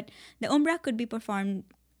Hajj, but the Umrah could be performed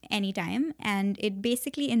anytime, and it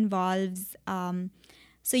basically involves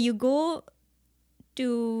so you go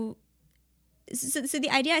to so the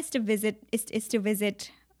idea is to visit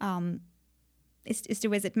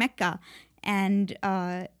Mecca, and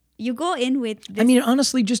you go in with this. I mean,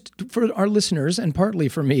 honestly, just for our listeners and partly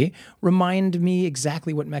for me, remind me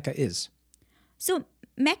exactly what Mecca is. So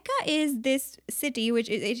Mecca is this city which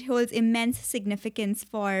it holds immense significance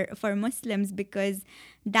for Muslims, because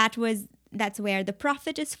that's where the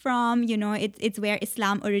Prophet is from. It's where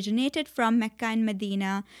Islam originated from, Mecca and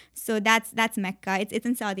Medina. So that's Mecca. It's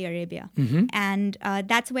in Saudi Arabia. Mm-hmm. And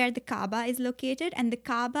that's where the Kaaba is located. And the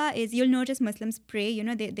Kaaba is, you'll notice Muslims pray,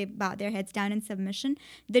 they bow their heads down in submission.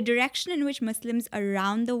 The direction in which Muslims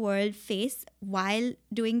around the world face while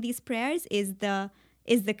doing these prayers is the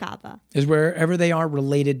Kaaba. Is wherever they are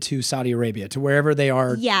related to Saudi Arabia, to wherever they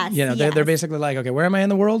are. Yes, they're basically like, okay, where am I in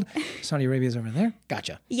the world? Saudi Arabia's over there.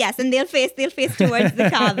 Gotcha. Yes, and they'll face towards the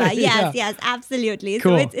Kaaba. Yes, absolutely.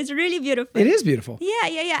 Cool. So it's really beautiful. It is beautiful.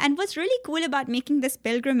 Yeah. And what's really cool about making this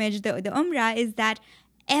pilgrimage, the Umrah, is that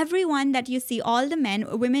everyone that you see, all the men,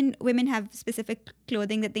 women have specific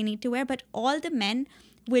clothing that they need to wear, but all the men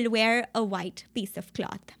will wear a white piece of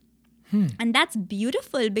cloth. And that's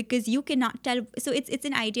beautiful, because you cannot tell. So it's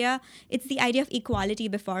the idea of equality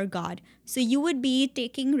before God. So you would be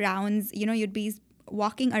taking rounds, you'd be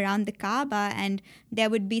walking around the Kaaba, and there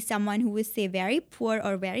would be someone who was, say, very poor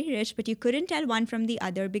or very rich, but you couldn't tell one from the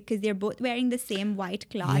other because they're both wearing the same white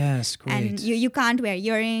cloth. Yes, great. And you can't wear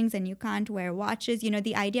earrings and you can't wear watches.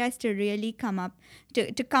 The idea is to really come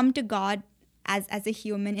to God as a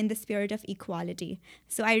human in the spirit of equality.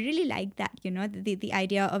 So I really like that, the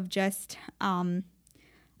idea of just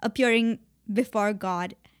appearing before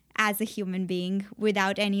God as a human being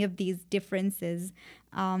without any of these differences,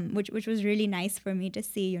 which was really nice for me to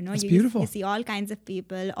see. It's beautiful. You see all kinds of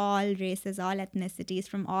people, all races, all ethnicities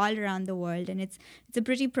from all around the world, and it's a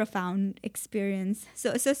pretty profound experience.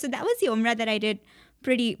 So that was the Umrah that I did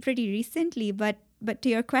pretty recently. But to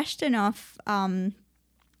your question of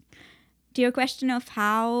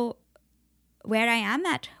where I am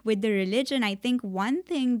at with the religion, I think one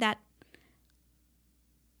thing that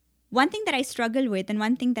I struggle with, and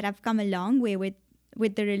one thing that I've come a long way with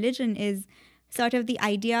the religion, is sort of the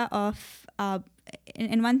idea of,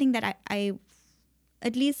 and one thing that I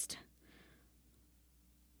at least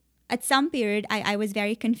at some period I was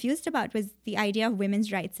very confused about, was the idea of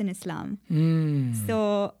women's rights in Islam.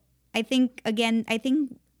 So I think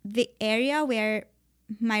the area where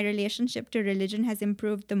my relationship to religion has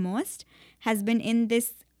improved the most has been in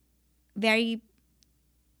this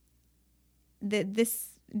this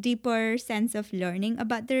deeper sense of learning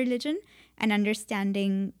about the religion and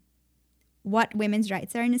understanding what women's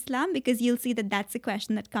rights are in Islam, because you'll see that that's a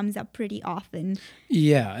question that comes up pretty often.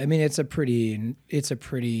 Yeah, I mean it's a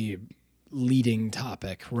pretty leading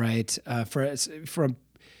topic, right? For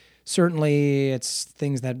certainly it's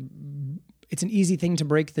things that it's an easy thing to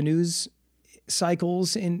break the news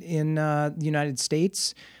cycles in the United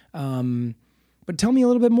States. But tell me a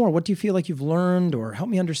little bit more. What do you feel like you've learned, or help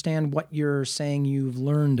me understand what you're saying you've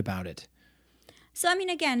learned about it? So, I mean,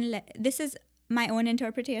 again, this is my own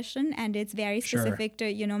interpretation, and it's very specific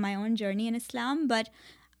to, my own journey in Islam. But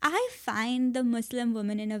I find the Muslim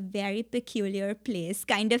woman in a very peculiar place,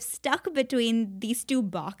 kind of stuck between these two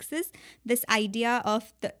boxes. This idea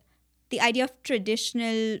of the idea of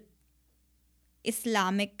traditional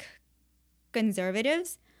Islamic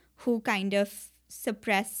conservatives who kind of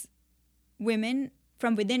suppress women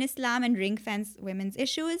from within Islam and ring fence women's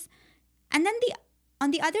issues. And then on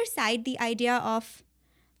the other side, the idea of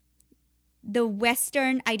the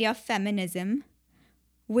Western idea of feminism,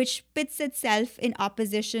 which pits itself in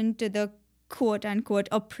opposition to the quote-unquote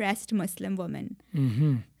oppressed Muslim woman.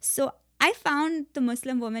 Mm-hmm. So I found the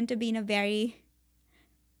Muslim woman to be in a very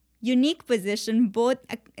unique position, both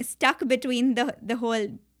stuck between the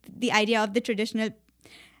idea of the traditional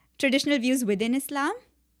views within Islam,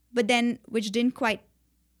 but then which didn't quite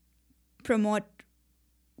promote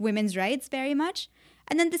women's rights very much.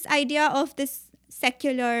 And then this idea of this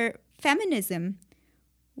secular feminism,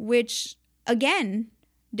 which again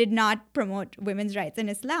did not promote women's rights in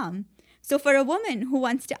Islam. So for a woman who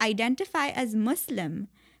wants to identify as Muslim,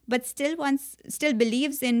 but still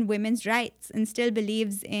believes in women's rights and still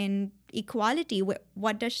believes in equality,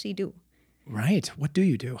 what does she do? Right. What do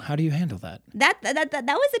you do? How do you handle that? That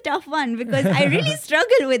was a tough one, because I really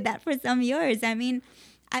struggled with that for some years. I mean,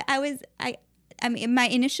 I mean, my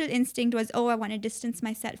initial instinct was, I want to distance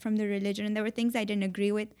myself from the religion, and there were things I didn't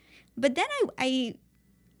agree with. But then I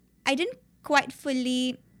didn't quite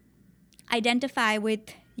fully identify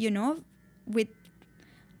with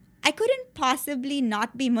I couldn't possibly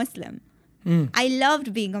not be Muslim. I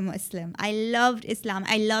loved being a Muslim. I loved Islam.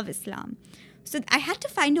 I love Islam. So I had to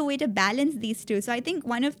find a way to balance these two. So I think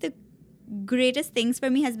one of the greatest things for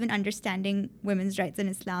me has been understanding women's rights in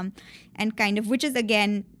Islam, and kind of, which is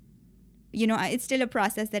again, it's still a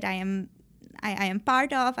process that I am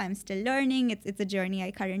part of. I'm still learning. It's a journey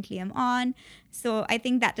I currently am on. So I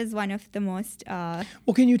think that is one of the most.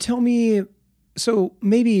 Well, can you tell me? So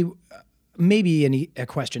maybe a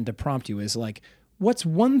question to prompt you is like, what's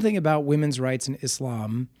one thing about women's rights in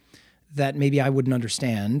Islam that maybe I wouldn't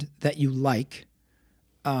understand that you like,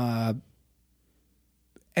 or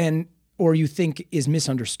you think is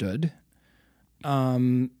misunderstood,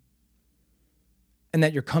 and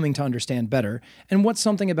that you're coming to understand better? And what's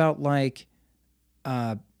something about like,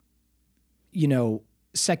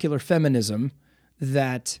 secular feminism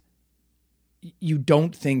that you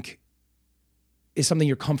don't think is something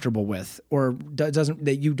you're comfortable with, or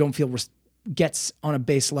that you don't feel gets on a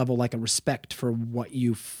base level like a respect for what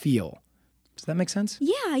you feel? Does that make sense?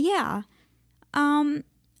 Yeah.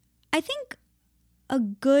 I think a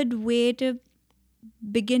good way to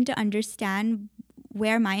begin to understand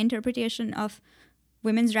where my interpretation of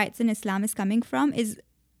women's rights in Islam is coming from is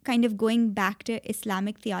kind of going back to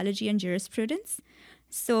Islamic theology and jurisprudence.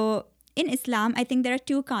 So in Islam, I think there are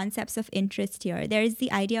two concepts of interest here. There is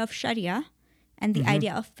the idea of Sharia and the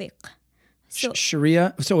idea of fiqh. So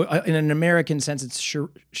Sharia. So in an American sense, it's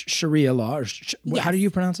Sharia law. Or yes. How do you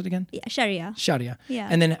pronounce it again? Yeah, Sharia. Sharia. Yeah.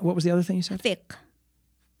 And then what was the other thing you said? Fiqh.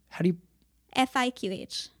 How do you?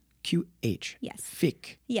 Fiqh. QH. Yes.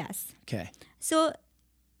 Fiqh. Yes. Okay. So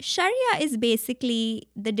Sharia is basically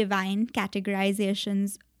the divine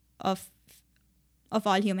categorizations of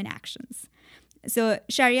all human actions. So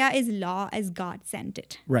Sharia is law as God sent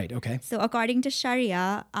it. Right. Okay. So according to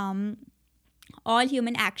Sharia, all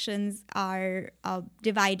human actions are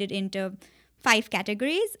divided into 5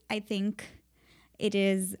 categories. I think it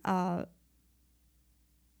is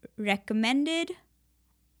recommended,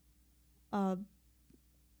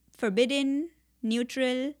 forbidden,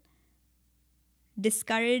 neutral,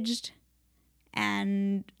 discouraged,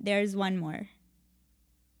 and there's one more.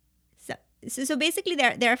 So basically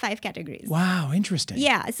there are 5 categories. Wow, interesting.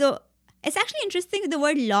 Yeah, so it's actually interesting the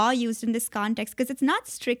word law used in this context, because it's not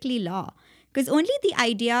strictly law. Because only the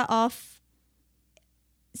idea of,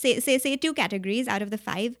 say 2 categories out of the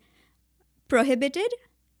 5, prohibited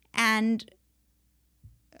and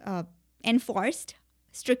enforced,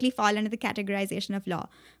 strictly fall under the categorization of law.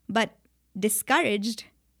 But discouraged,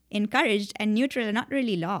 encouraged, and neutral are not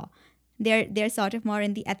really law. They're sort of more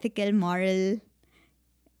in the ethical, moral.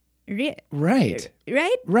 Right. Right.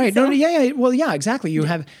 Right. So, No. Yeah. Well. Yeah. Exactly. You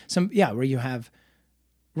have some. Yeah. Where you have.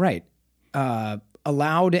 Right.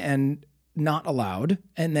 Allowed and not allowed,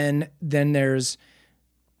 and then there's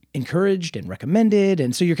encouraged and recommended,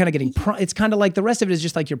 and so you're kind of getting. It's kind of like the rest of it is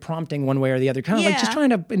just like you're prompting one way or the other, kind of like just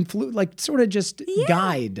trying to sort of just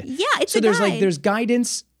guide. Yeah. It's so a there's guide. there's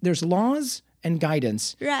guidance, there's laws and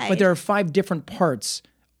guidance, Right. But there are 5 different parts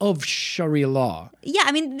of Sharia law. Yeah,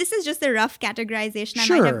 I mean, this is just a rough categorization. I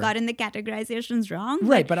Sure. might have gotten the categorizations wrong.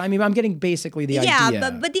 Right, but I mean, I'm getting basically the idea. Yeah,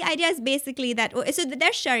 but the idea is basically that, so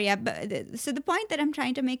there's Sharia. So the point that I'm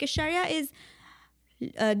trying to make is Sharia is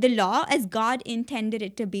the law as God intended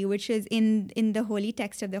it to be, which is in the holy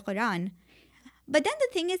text of the Quran. But then the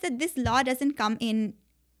thing is that this law doesn't come in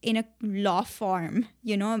a law form.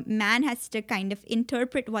 You know, man has to kind of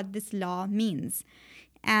interpret what this law means.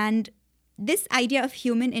 And this idea of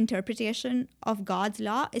human interpretation of God's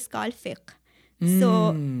law is called fiqh.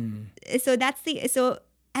 So that's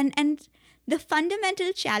and the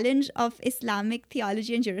fundamental challenge of Islamic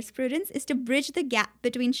theology and jurisprudence is to bridge the gap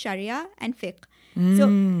between Sharia and fiqh.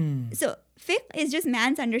 So fiqh is just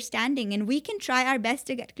man's understanding, and we can try our best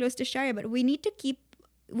to get close to Sharia, but we need to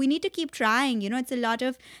keep trying. You know, it's a lot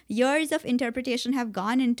of years of interpretation have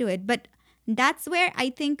gone into it, but that's where I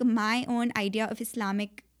think my own idea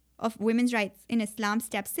of women's rights in Islam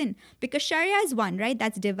steps in, because Sharia is one, right?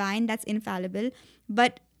 That's divine, that's infallible.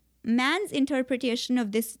 But man's interpretation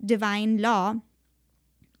of this divine law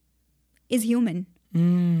is human.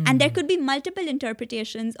 And there could be multiple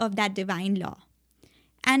interpretations of that divine law.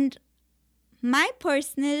 And my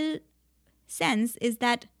personal sense is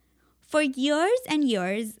that for years and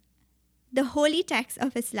years, the holy texts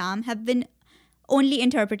of Islam have been only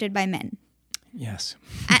interpreted by men. Yes.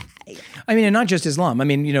 I mean, and not just Islam. I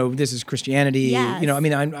mean, this is Christianity. Yes. I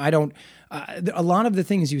mean, I don't. A lot of the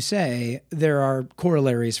things you say, there are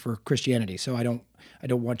corollaries for Christianity. So I don't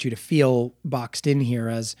want you to feel boxed in here,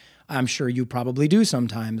 as I'm sure you probably do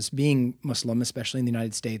sometimes, being Muslim, especially in the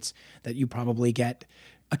United States, that you probably get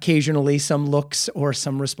occasionally some looks or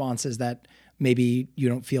some responses that maybe you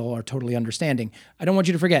don't feel are totally understanding. I don't want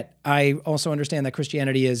you to forget, I also understand that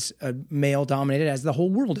Christianity is male-dominated, as the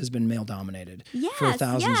whole world has been male-dominated for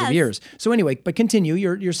thousands of years. So anyway, but continue.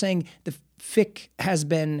 You're saying the fiqh has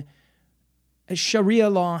been, Sharia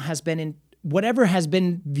law has been in, whatever has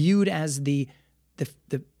been viewed as the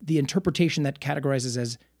interpretation that categorizes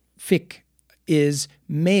as fiqh is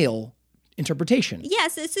male interpretation. Yeah,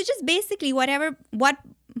 so just basically what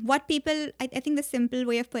people, I think the simple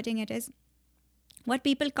way of putting it is, what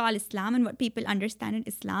people call Islam and what people understand in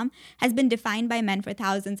Islam has been defined by men for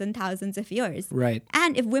thousands and thousands of years. Right.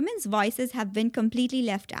 And if women's voices have been completely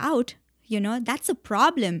left out, that's a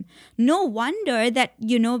problem. No wonder that,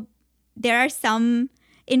 there are some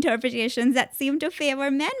interpretations that seem to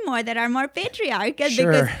favor men more, that are more patriarchal.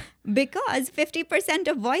 Sure. Because 50%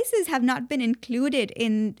 of voices have not been included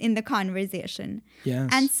in the conversation. Yes.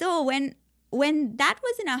 And so when that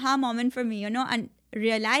was an aha moment for me, and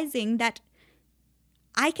realizing that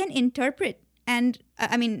I can interpret, and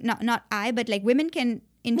I mean, not I, but like women can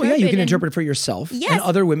interpret. Well, yeah, you can interpret for yourself, yes, and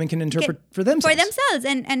other women can interpret for themselves.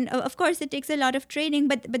 And of course, it takes a lot of training,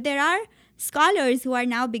 but there are scholars who are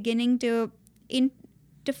now beginning to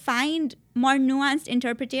find more nuanced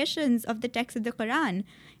interpretations of the text of the Quran.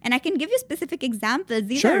 And I can give you specific examples.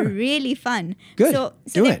 These are really fun. Good.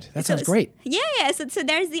 Do it. That sounds great. Yeah. So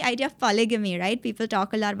there's the idea of polygamy, right? People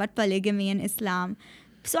talk a lot about polygamy in Islam.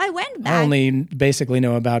 So I went back. I only basically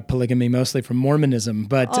know about polygamy mostly from Mormonism,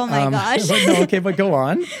 but oh my gosh. but go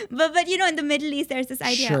on. But in the Middle East, there's this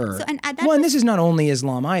idea. Sure. So, and and this is not only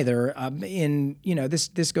Islam either.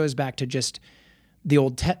 This goes back to just the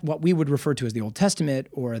what we would refer to as the Old Testament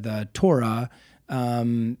or the Torah.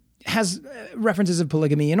 Has references of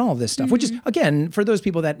polygamy and all of this stuff, which is, again, for those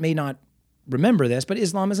people that may not remember this, but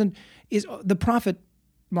Islam is the Prophet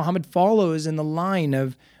Muhammad follows in the line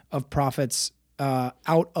of prophets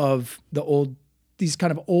out of these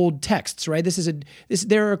kind of old texts, right?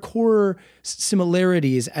 There are core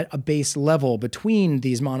similarities at a base level between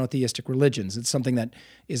these monotheistic religions. It's something that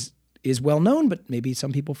is well known, but maybe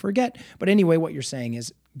some people forget. But anyway, what you're saying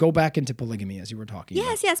is go back into polygamy, as you were talking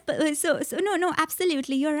about. Yes. But so no,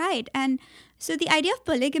 absolutely, you're right. And so the idea of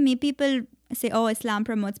polygamy, people say, oh, Islam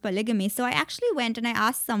promotes polygamy. So I actually went and I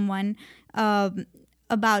asked someone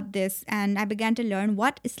about this, and I began to learn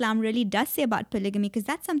what Islam really does say about polygamy, because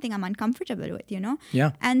that's something I'm uncomfortable with,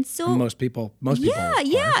 Yeah. And so most people yeah,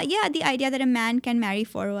 are. the idea that a man can marry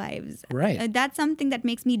 4 wives. Right. That's something that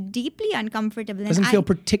makes me deeply uncomfortable. Doesn't feel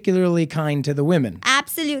particularly kind to the women.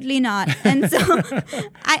 Absolutely not. And so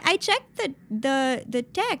I checked the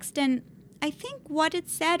text, and I think what it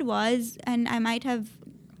said was, and I might have,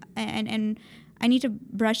 and I need to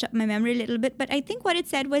brush up my memory a little bit, but I think what it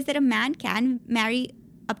said was that a man can marry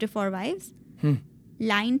up to 4 wives.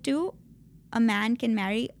 Line 2, a man can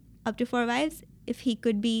marry up to 4 wives if he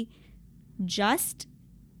could be just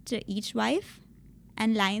to each wife.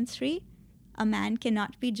 And line 3, a man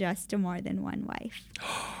cannot be just to more than 1 wife.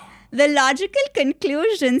 The logical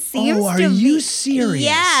conclusion seems to be... are you serious?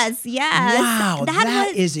 Yes. Wow,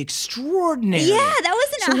 that is extraordinary. Yeah, that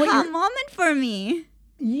was an aha moment for me.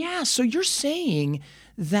 Yeah, so you're saying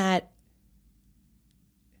that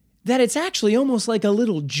it's actually almost like a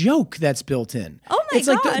little joke that's built in. Oh my gosh.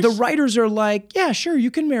 It's like the writers are like, yeah, sure,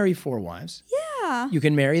 you can marry 4 wives. Yeah. You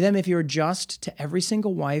can marry them if you're just to every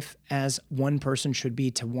single wife as one person should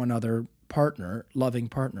be to one other partner, loving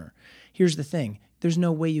partner. Here's the thing. There's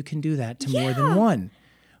no way you can do that to more than one.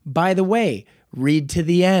 By the way, read to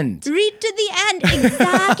the end. Read to the end,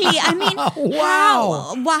 exactly. I mean,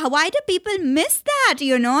 wow. Why do people miss that,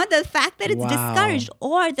 The fact that it's discouraged,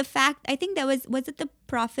 or the fact, I think was it the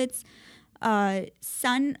Prophet's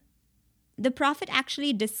son? The Prophet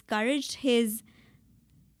actually discouraged his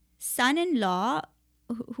son-in-law,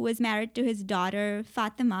 who was married to his daughter,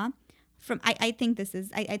 Fatima, from, I think this is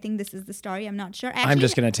the story. I'm not sure. I'm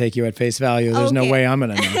just going to take you at face value. There's no way I'm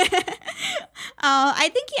going to know. I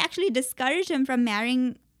think he actually discouraged him from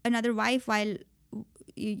marrying another wife while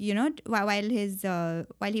he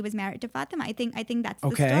was married to Fatima. I think that's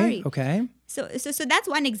the story. Okay. So that's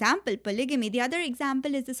one example, polygamy. The other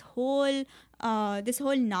example is this whole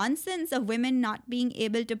nonsense of women not being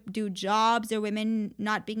able to do jobs, or women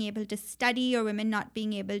not being able to study, or women not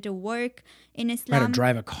being able to work in Islam. How to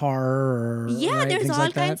drive a car. There's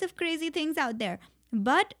all kinds of crazy things out there.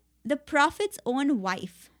 But the Prophet's own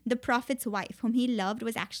wife, the Prophet's wife, whom he loved,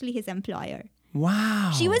 was actually his employer.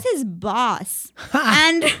 Wow. She was his boss.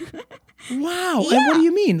 And wow. Yeah. And what do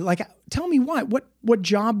you mean? Like, tell me why. What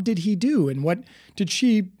job did he do, and what did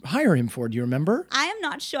she hire him for? Do you remember? I am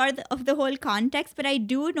not sure of the whole context, but I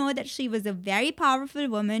do know that she was a very powerful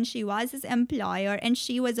woman. She was his employer, and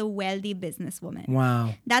she was a wealthy businesswoman.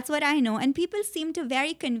 Wow. That's what I know. And people seem to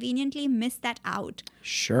very conveniently miss that out.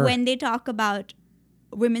 Sure. When they talk about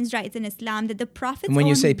women's rights in Islam, that the Prophet's And when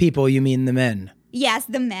you say people, you mean the men. Yes,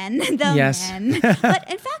 the men. Men.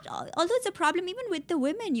 But in fact, although it's a problem even with the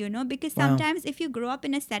women, because sometimes if you grow up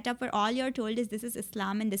in a setup where all you're told is this is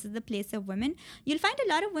Islam and this is the place of women, you'll find a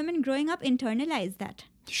lot of women growing up internalize that.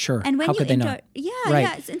 Sure. And when How could they not? Yeah, right.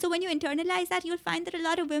 yeah. And so when you internalize that, you'll find that a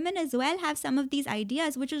lot of women as well have some of these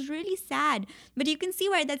ideas, which is really sad. But you can see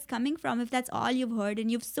where that's coming from if that's all you've heard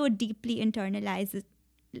and you've so deeply internalized it.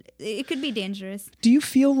 It could be dangerous. Do you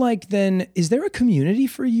feel like then, is there a community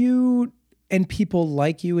for you and people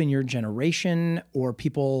like you in your generation, or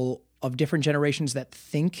people of different generations that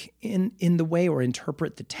think in the way or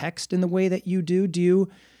interpret the text in the way that you do? Do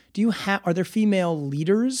you have, are there female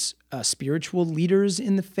leaders, spiritual leaders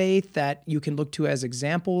in the faith that you can look to as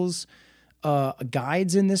examples,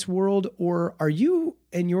 guides in this world? Or are you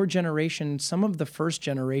and your generation some of the first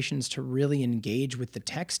generations to really engage with the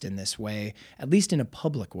text in this way, at least in a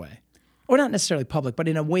public way? Or not necessarily public, but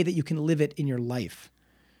in a way that you can live it in your life?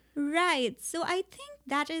 Right. So I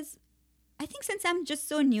think since I'm just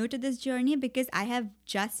so new to this journey, because I have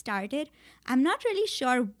just started, I'm not really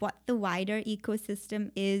sure what the wider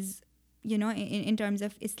ecosystem is, in terms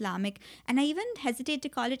of Islamic. And I even hesitate to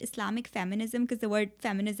call it Islamic feminism, because the word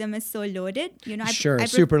feminism is so loaded.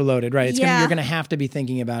 Super loaded, right? Yeah. You're going to have to be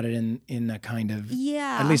thinking about it in a kind of,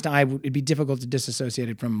 at least it'd be difficult to disassociate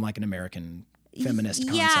it from like an American feminist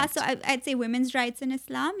concept. Yeah, so I'd say women's rights in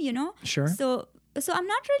Islam, Sure. So I'm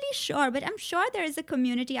not really sure, but I'm sure there is a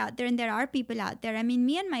community out there and there are people out there. I mean,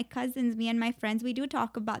 me and my cousins, me and my friends, we do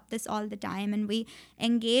talk about this all the time and we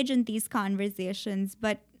engage in these conversations.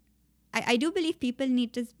 But I do believe people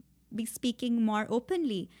need to be speaking more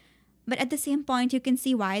openly. But at the same point, you can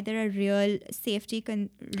see why there are real safety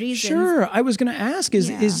reasons. Sure. I was going to ask,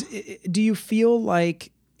 do you feel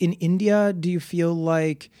like in India,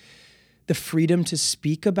 the freedom to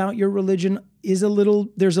speak about your religion there's a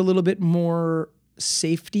little bit more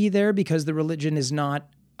safety there because the religion is not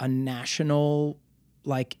a nationally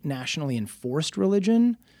enforced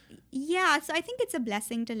religion? Yeah, so I think it's a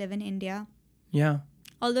blessing to live in India. Yeah.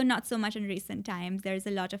 although not so much in recent times. There's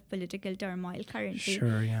a lot of political turmoil currently.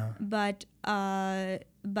 Sure, yeah. But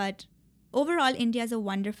overall, India is a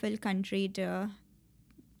wonderful country to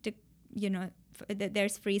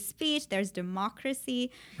there's free speech, there's democracy.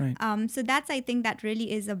 Right. So that's, I think, that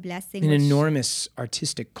really is a blessing. An enormous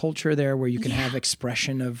artistic culture there where you can have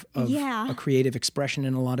expression of a creative expression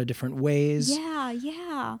in a lot of different ways.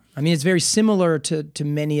 Yeah. I mean, it's very similar to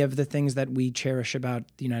many of the things that we cherish about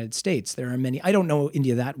the United States. There are many, I don't know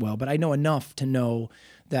India that well, but I know enough to know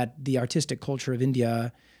that the artistic culture of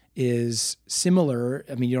India is similar.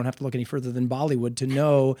 I mean, you don't have to look any further than Bollywood to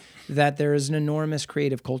know that there is an enormous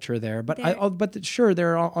creative culture there. But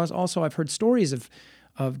there are also, I've heard stories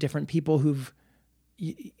of different people who've,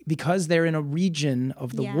 because they're in a region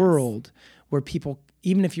of the world where people,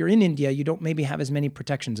 even if you're in India, you don't maybe have as many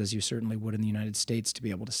protections as you certainly would in the United States to be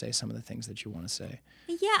able to say some of the things that you want to say.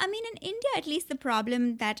 Yeah, I mean, in India, at least the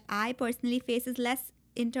problem that I personally face is less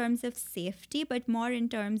in terms of safety, but more in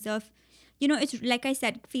terms of, it's like I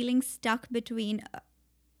said, feeling stuck between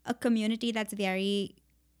a community that's very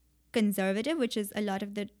conservative, which is a lot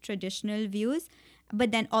of the traditional views,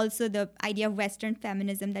 but then also the idea of Western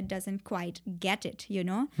feminism that doesn't quite get it,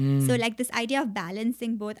 So like this idea of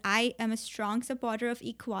balancing both. I am a strong supporter of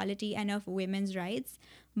equality and of women's rights,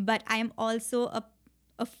 but I am also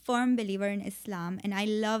a firm believer in Islam, and I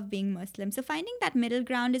love being Muslim. So finding that middle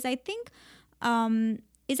ground is, I think,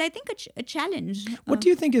 a challenge. What do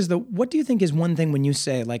you think is one thing when you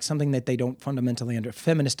say like something that they don't fundamentally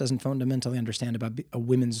feminist doesn't fundamentally understand about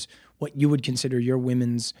what you would consider your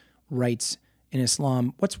women's rights in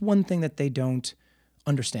Islam? What's one thing that they don't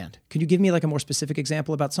understand? Could you give me like a more specific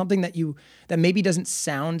example about something that maybe doesn't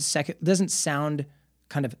sound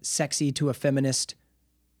kind of sexy to a feminist?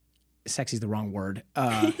 Sexy is the wrong word.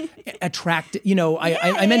 Attract.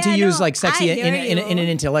 I meant to use like sexy in an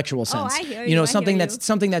intellectual sense. I hear you. Something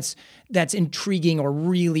that's intriguing or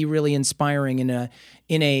really, really inspiring in an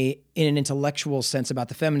intellectual sense about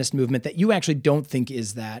the feminist movement that you actually don't think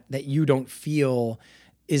is that you don't feel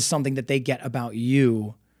is something that they get about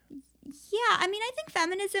you. Yeah, I mean, I think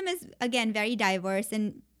feminism is, again, very diverse,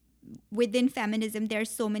 and within feminism, there are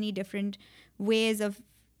so many different ways of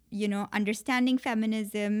understanding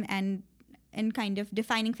feminism and kind of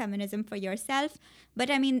defining feminism for yourself.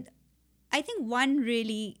 But I mean, I think one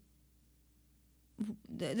really,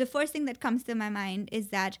 the first thing that comes to my mind is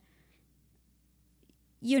that,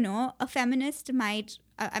 a feminist might,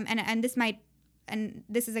 and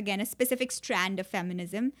this is again a specific strand of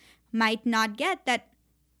feminism, might not get that,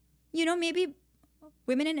 maybe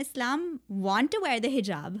women in Islam want to wear the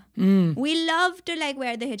hijab. We love to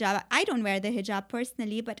wear the hijab. I don't wear the hijab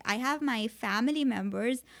personally, but I have my family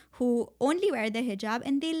members who only wear the hijab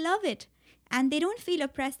and they love it and they don't feel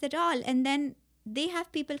oppressed at all. And then they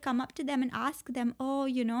have people come up to them and ask them,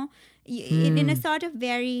 in a sort of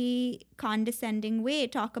very condescending way,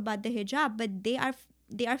 talk about the hijab, but they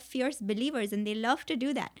are fierce believers and they love to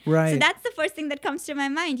do that. Right. So that's the first thing that comes to my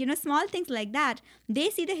mind. Small things like that. They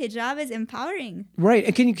see the hijab as empowering. Right.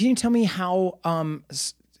 And can you tell me how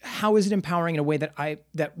is it empowering in a way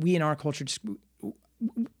that we in our culture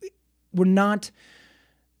we're not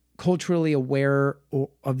culturally aware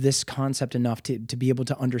of this concept enough to be able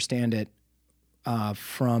to understand it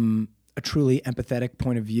from a truly empathetic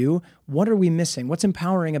point of view? What are we missing? What's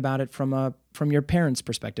empowering about it from your parents'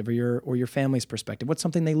 perspective or your family's perspective? What's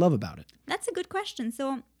something they love about it? That's a good question.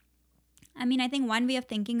 So, I mean, I think one way of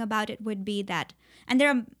thinking about it would be that, and there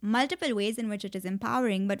are multiple ways in which it is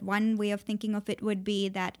empowering, but one way of thinking of it would be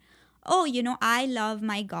that, I love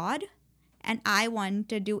my God and I want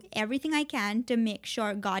to do everything I can to make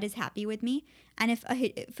sure God is happy with me. And if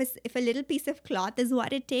a little piece of cloth is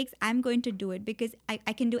what it takes, I'm going to do it because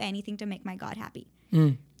I can do anything to make my God happy.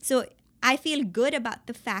 So I feel good about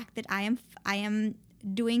the fact that I am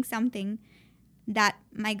doing something that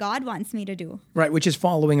my God wants me to do. Right, which is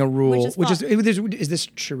following a rule. Is this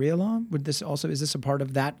Sharia law? Is this a part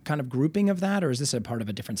of that kind of grouping of that, or is this a part of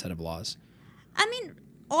a different set of laws? I mean,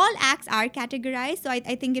 all acts are categorized, so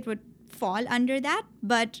I think it would fall under that,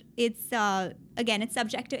 but it's again, it's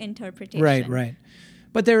subject to interpretation. Right.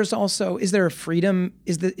 But there's also, is there a freedom?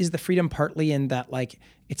 Is the freedom partly in that, like,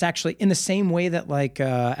 it's actually in the same way that, like,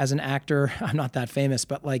 as an actor, I'm not that famous,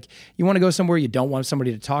 but like, you want to go somewhere, you don't want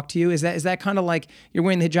somebody to talk to you. Is that kind of like you're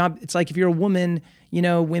wearing the hijab? It's like if you're a woman,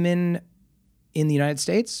 women in the United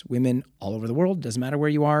States, women all over the world, doesn't matter where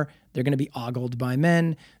you are, they're going to be ogled by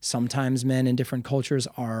men. Sometimes men in different cultures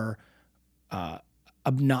are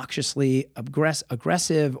obnoxiously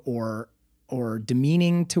aggressive or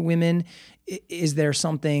demeaning to women. Is there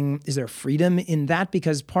freedom in that?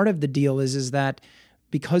 Because part of the deal is that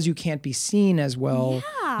because you can't be seen as well,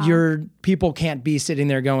 Yeah. your people can't be sitting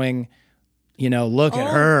there going, look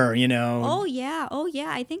at her, Oh yeah.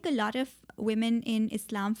 I think a lot of women in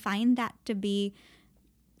Islam find that to be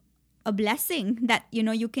a blessing, that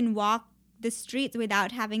you can walk the streets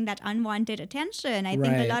without having that unwanted attention. I think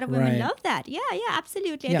a Right, lot of women right. love that. Yeah,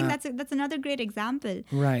 absolutely. I Yeah. think that's another great example.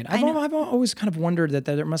 Right. I I've always kind of wondered that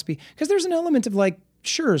there must be, because there's an element of like,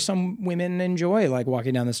 sure, some women enjoy like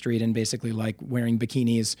walking down the street and basically like wearing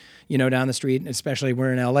bikinis, down the street, especially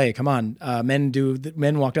we're in LA. Come on,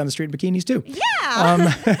 men walk down the street in bikinis too. Yeah.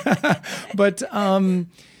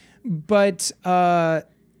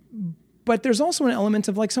 But there's also an element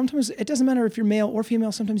of like sometimes it doesn't matter if you're male or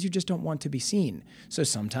female. Sometimes you just don't want to be seen. So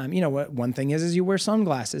sometimes, one thing is you wear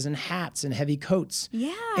sunglasses and hats and heavy coats.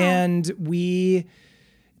 Yeah. And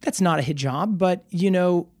that's not a hijab, but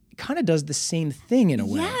kind of does the same thing in a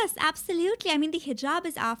way. Yes, absolutely. I mean, the hijab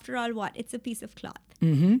is, after all, what? It's a piece of cloth.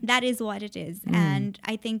 Mm-hmm. That is what it is. And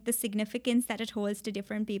I think the significance that it holds to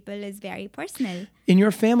different people is very personal. In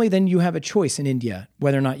your family, then you have a choice in India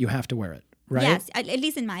whether or not you have to wear it, right? Yes, at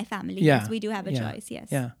least in my family. Yeah. Yes, we do have a choice. Yes.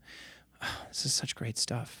 Yeah. This is such great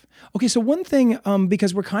stuff. Okay, so one thing,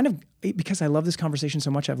 because I love this conversation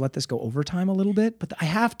so much, I've let this go overtime a little bit, but I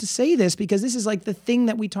have to say this because this is like the thing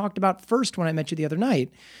that we talked about first when I met you the other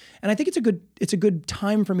night. And I think it's a good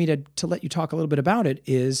time for me to let you talk a little bit about it,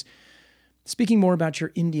 is speaking more about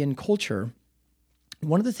your Indian culture.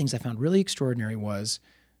 One of the things I found really extraordinary was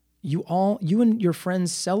you and your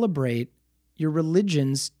friends celebrate your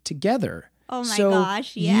religions together. Oh my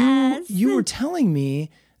gosh, yes. You were telling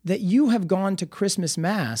me that you have gone to Christmas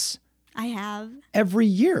Mass I have. every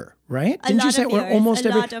year, right? A Didn't you lot say of or years, almost a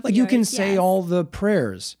every lot of like you can years, say yes. all the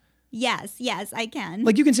prayers. Yes, I can.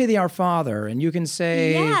 Like you can say the Our Father and you can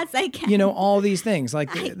say Yes, I can. all these things like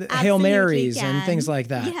I the Hail absolutely Marys and can. things like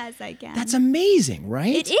that. Yes, I can. That's amazing,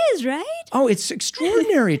 right? It is, right? Oh, it's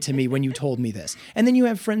extraordinary to me when you told me this. And then you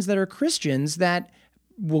have friends that are Christians that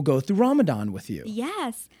will go through Ramadan with you.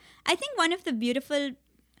 Yes. I think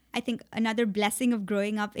another blessing of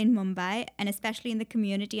growing up in Mumbai, and especially in the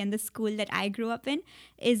community and the school that I grew up in,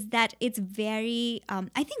 is that it's very,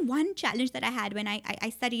 I think one challenge that I had when I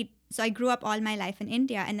studied, so I grew up all my life in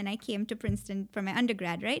India, and then I came to Princeton for my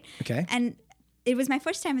undergrad, right? Okay. And it was my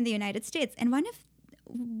first time in the United States. And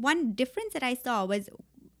one difference that I saw was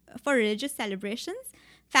for religious celebrations,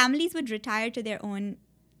 families would retire to their own,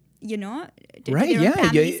 to Right, their yeah, own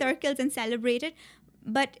family yeah. circles and celebrate it.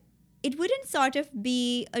 But it wouldn't sort of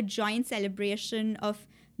be a joint celebration of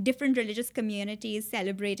different religious communities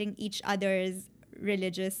celebrating each other's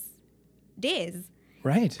religious days.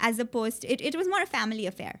 Right. As opposed to, it was more a family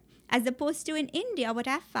affair. As opposed to in India, what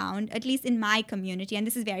I've found, at least in my community, and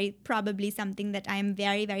this is very probably something that I am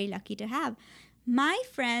very, very lucky to have, my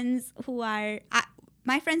friends who are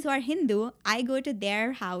Hindu, I go to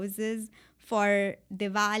their houses for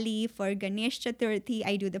Diwali, for Ganesh Chaturthi.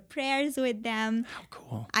 I do the prayers with them. How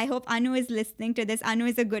cool. I hope Anu is listening to this. Anu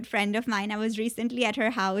is a good friend of mine. I was recently at her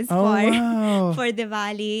house wow. for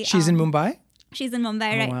Diwali. She's in Mumbai? She's in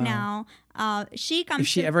Mumbai right wow. now. She comes. If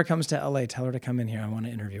she ever comes to LA, tell her to come in here. I want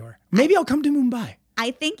to interview her. Maybe I'll come to Mumbai.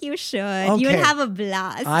 I think you should. Okay. You'll have a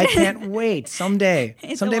blast. I can't wait. Someday.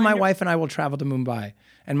 It's Someday my wonderful. wife and I will travel to Mumbai.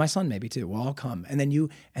 And my son maybe too. We'll all come. And then you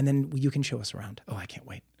can show us around. Oh, I can't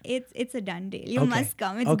wait. It's a done deal. You Okay. must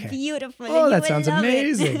come. It's Okay. beautiful. Oh, and that you will sounds love it.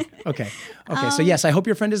 amazing. Okay. So yes, I hope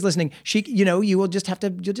your friend is listening. She, you will just have to,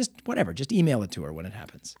 just email it to her when it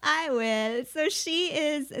happens. I will.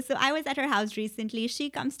 So I was at her house recently. She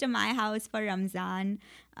comes to my house for Ramzan.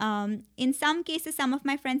 In some cases, some of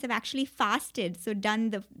my friends have actually fasted. So done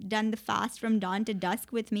the fast from dawn to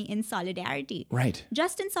dusk with me in solidarity. Right.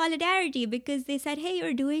 Just in solidarity, because they said, hey,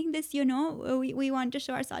 you're doing this, we want to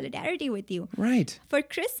show our solidarity with you. Right. For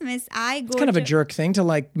Christmas, I go It's kind of a jerk thing to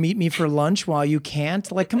like meet me for lunch while you can't.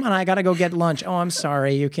 Like, come on, I gotta go get lunch. Oh, I'm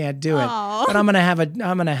sorry, you can't do it. Aw. But I'm gonna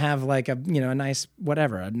have like a nice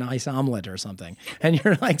a nice omelet or something. And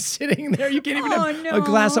you're like sitting there, you can't even Oh, have a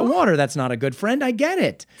glass of no. water. That's not a good friend. I get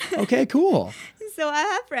it. Okay, cool. So I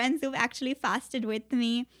have friends who've actually fasted with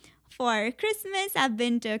me for Christmas. I've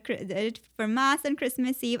been to for Mass on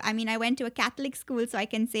Christmas Eve. I mean, I went to a Catholic school, so I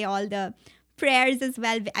can say all the prayers as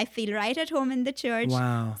well. I feel right at home in the church.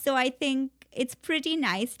 Wow. So I think it's pretty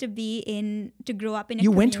nice to grow up in a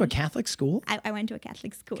You went to a community. Catholic school? I went to a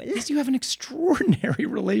Catholic school. Yes, you have an extraordinary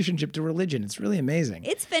relationship to religion. It's really amazing.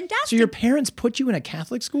 It's fantastic. So your parents put you in a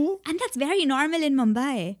Catholic school? And that's very normal in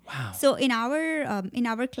Mumbai. Wow. So in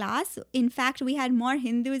our class, in fact, we had more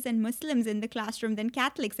Hindus and Muslims in the classroom than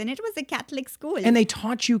Catholics, and it was a Catholic school. And they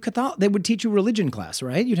taught you Catholic. They would teach you religion class,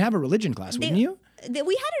 right? You'd have a religion class, wouldn't you?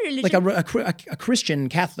 We had a religion. Like a Christian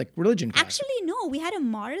Catholic religion class. Actually, no. We had a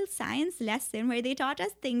moral science lesson where they taught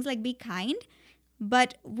us things like be kind,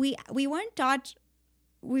 but we weren't taught.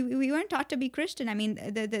 We weren't taught to be Christian. I mean,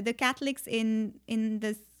 the Catholics in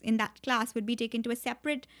that class would be taken to a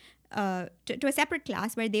separate to a separate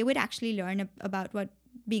class where they would actually learn about what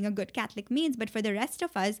being a good Catholic means. But for the rest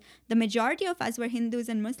of us, the majority of us were Hindus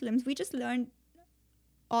and Muslims. We just learned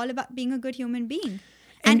all about being a good human being.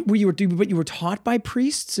 And you were taught by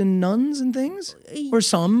priests and nuns and things, or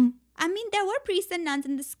some. I mean, there were priests and nuns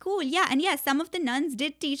in the school, yeah. And yes, some of the nuns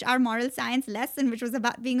did teach our moral science lesson, which was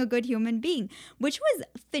about being a good human being, which was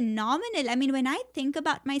phenomenal. I mean, when I think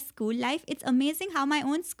about my school life, it's amazing how my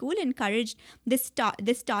own school encouraged this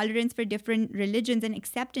tolerance for different religions and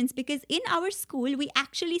acceptance, because in our school, we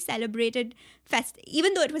actually celebrated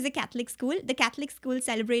even though it was a Catholic school, the Catholic school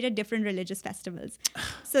celebrated different religious festivals.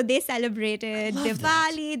 So they celebrated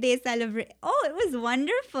Diwali, it was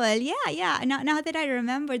wonderful. Yeah. Now that I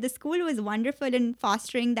remember, the school was wonderful in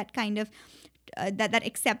fostering that kind of that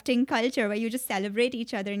accepting culture where you just celebrate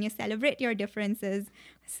each other and you celebrate your differences.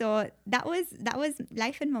 So that was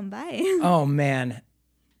life in Mumbai. Oh man,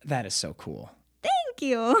 that is so cool. Thank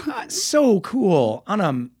you. So cool.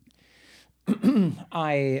 Anam,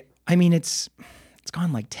 I mean, it's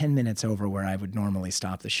gone like 10 minutes over where I would normally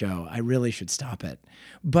stop the show. I really should stop it.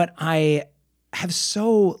 But I have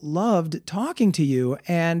so loved talking to you,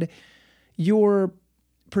 and your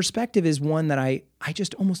perspective is one that I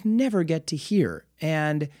just almost never get to hear.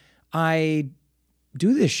 And I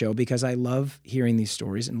do this show because I love hearing these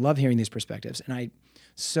stories and love hearing these perspectives. And I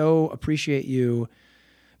so appreciate you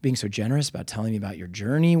being so generous about telling me about your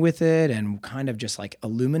journey with it and kind of just like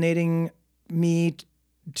illuminating me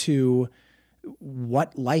to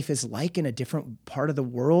what life is like in a different part of the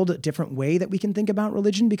world, a different way that we can think about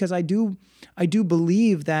religion, because I do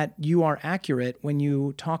believe that you are accurate when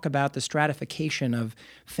you talk about the stratification of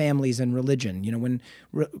families and religion. You know, when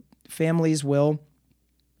families will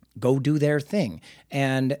go do their thing.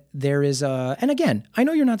 And there is and again, I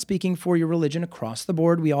know you're not speaking for your religion across the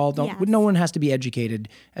board. We all don't, Yes. No one has to be educated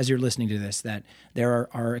as you're listening to this, that there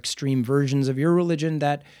are extreme versions of your religion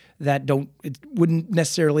that wouldn't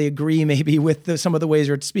necessarily agree maybe with some of the ways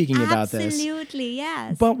you're speaking about this. Absolutely,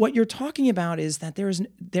 yes. But what you're talking about is that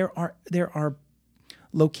there are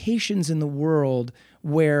locations in the world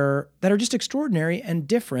that are just extraordinary and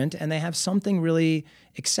different, and they have something really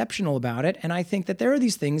exceptional about it. And I think that there are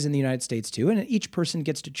these things in the United States too, and each person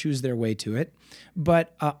gets to choose their way to it.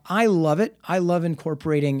 But I love it. I love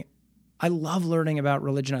learning about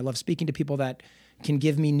religion. I love speaking to people that can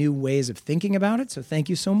give me new ways of thinking about it. So thank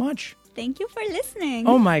you so much. Thank you for listening.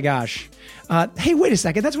 Oh my gosh. Hey, wait a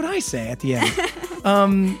second. That's what I say at the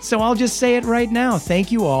end. So I'll just say it right now.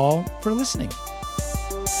 Thank you all for listening.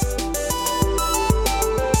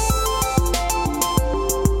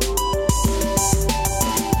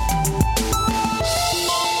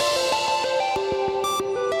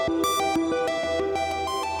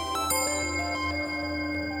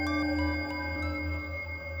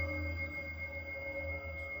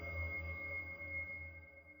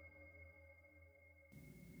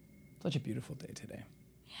 Such a beautiful day today.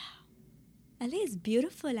 LA is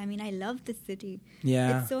beautiful. I mean, I love the city.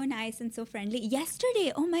 Yeah. It's so nice and so friendly.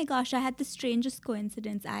 Yesterday, oh my gosh, I had the strangest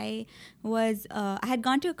coincidence. I had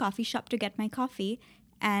gone to a coffee shop to get my coffee,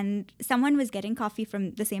 and someone was getting coffee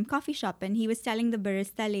from the same coffee shop, and he was telling the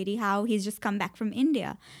barista lady how he's just come back from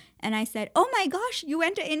India. And I said, oh my gosh, you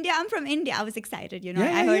went to India? I'm from India. I was excited, you know.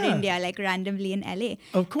 Yeah, I heard yeah. India like randomly in LA.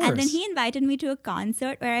 Of course. And then he invited me to a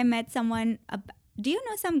concert where I met someone. Do you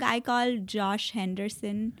know some guy called Josh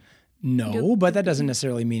Henderson? No, but that doesn't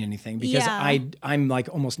necessarily mean anything, because Yeah. I'm like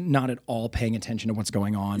almost not at all paying attention to what's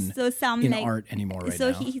going on in art anymore right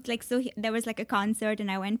now. There was like a concert, and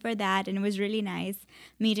I went for that, and it was really nice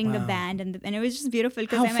meeting the band, and it was just beautiful.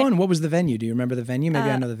 How fun. What was the venue? Do you remember the venue? Maybe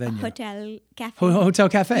I know the venue. Hotel Cafe. Hotel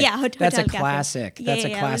Cafe. Yeah, That's Hotel a Cafe. classic. Yeah, That's yeah,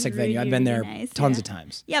 a it classic was venue. I've really, been there really nice, tons yeah. of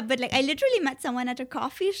times. Yeah, but like I literally met someone at a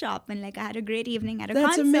coffee shop, and like I had a great evening at a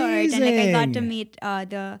That's concert, and like I got to amazing. meet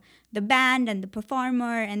the band and the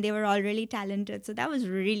performer, and they were all really talented. So that was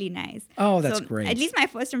really nice. Oh, that's So great. At least my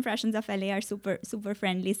first impressions of LA are super, super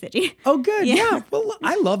friendly city. Oh, good. Yeah. Yeah. Well,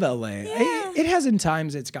 I love LA. Yeah. It has in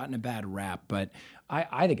times it's gotten a bad rap, but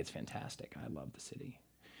I think it's fantastic. I love the city.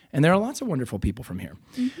 And there are lots of wonderful people from here.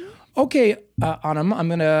 Mm-hmm. Okay, Anam, I'm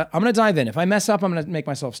gonna dive in. If I mess up, I'm gonna make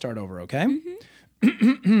myself start over, okay?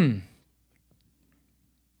 Mm-hmm.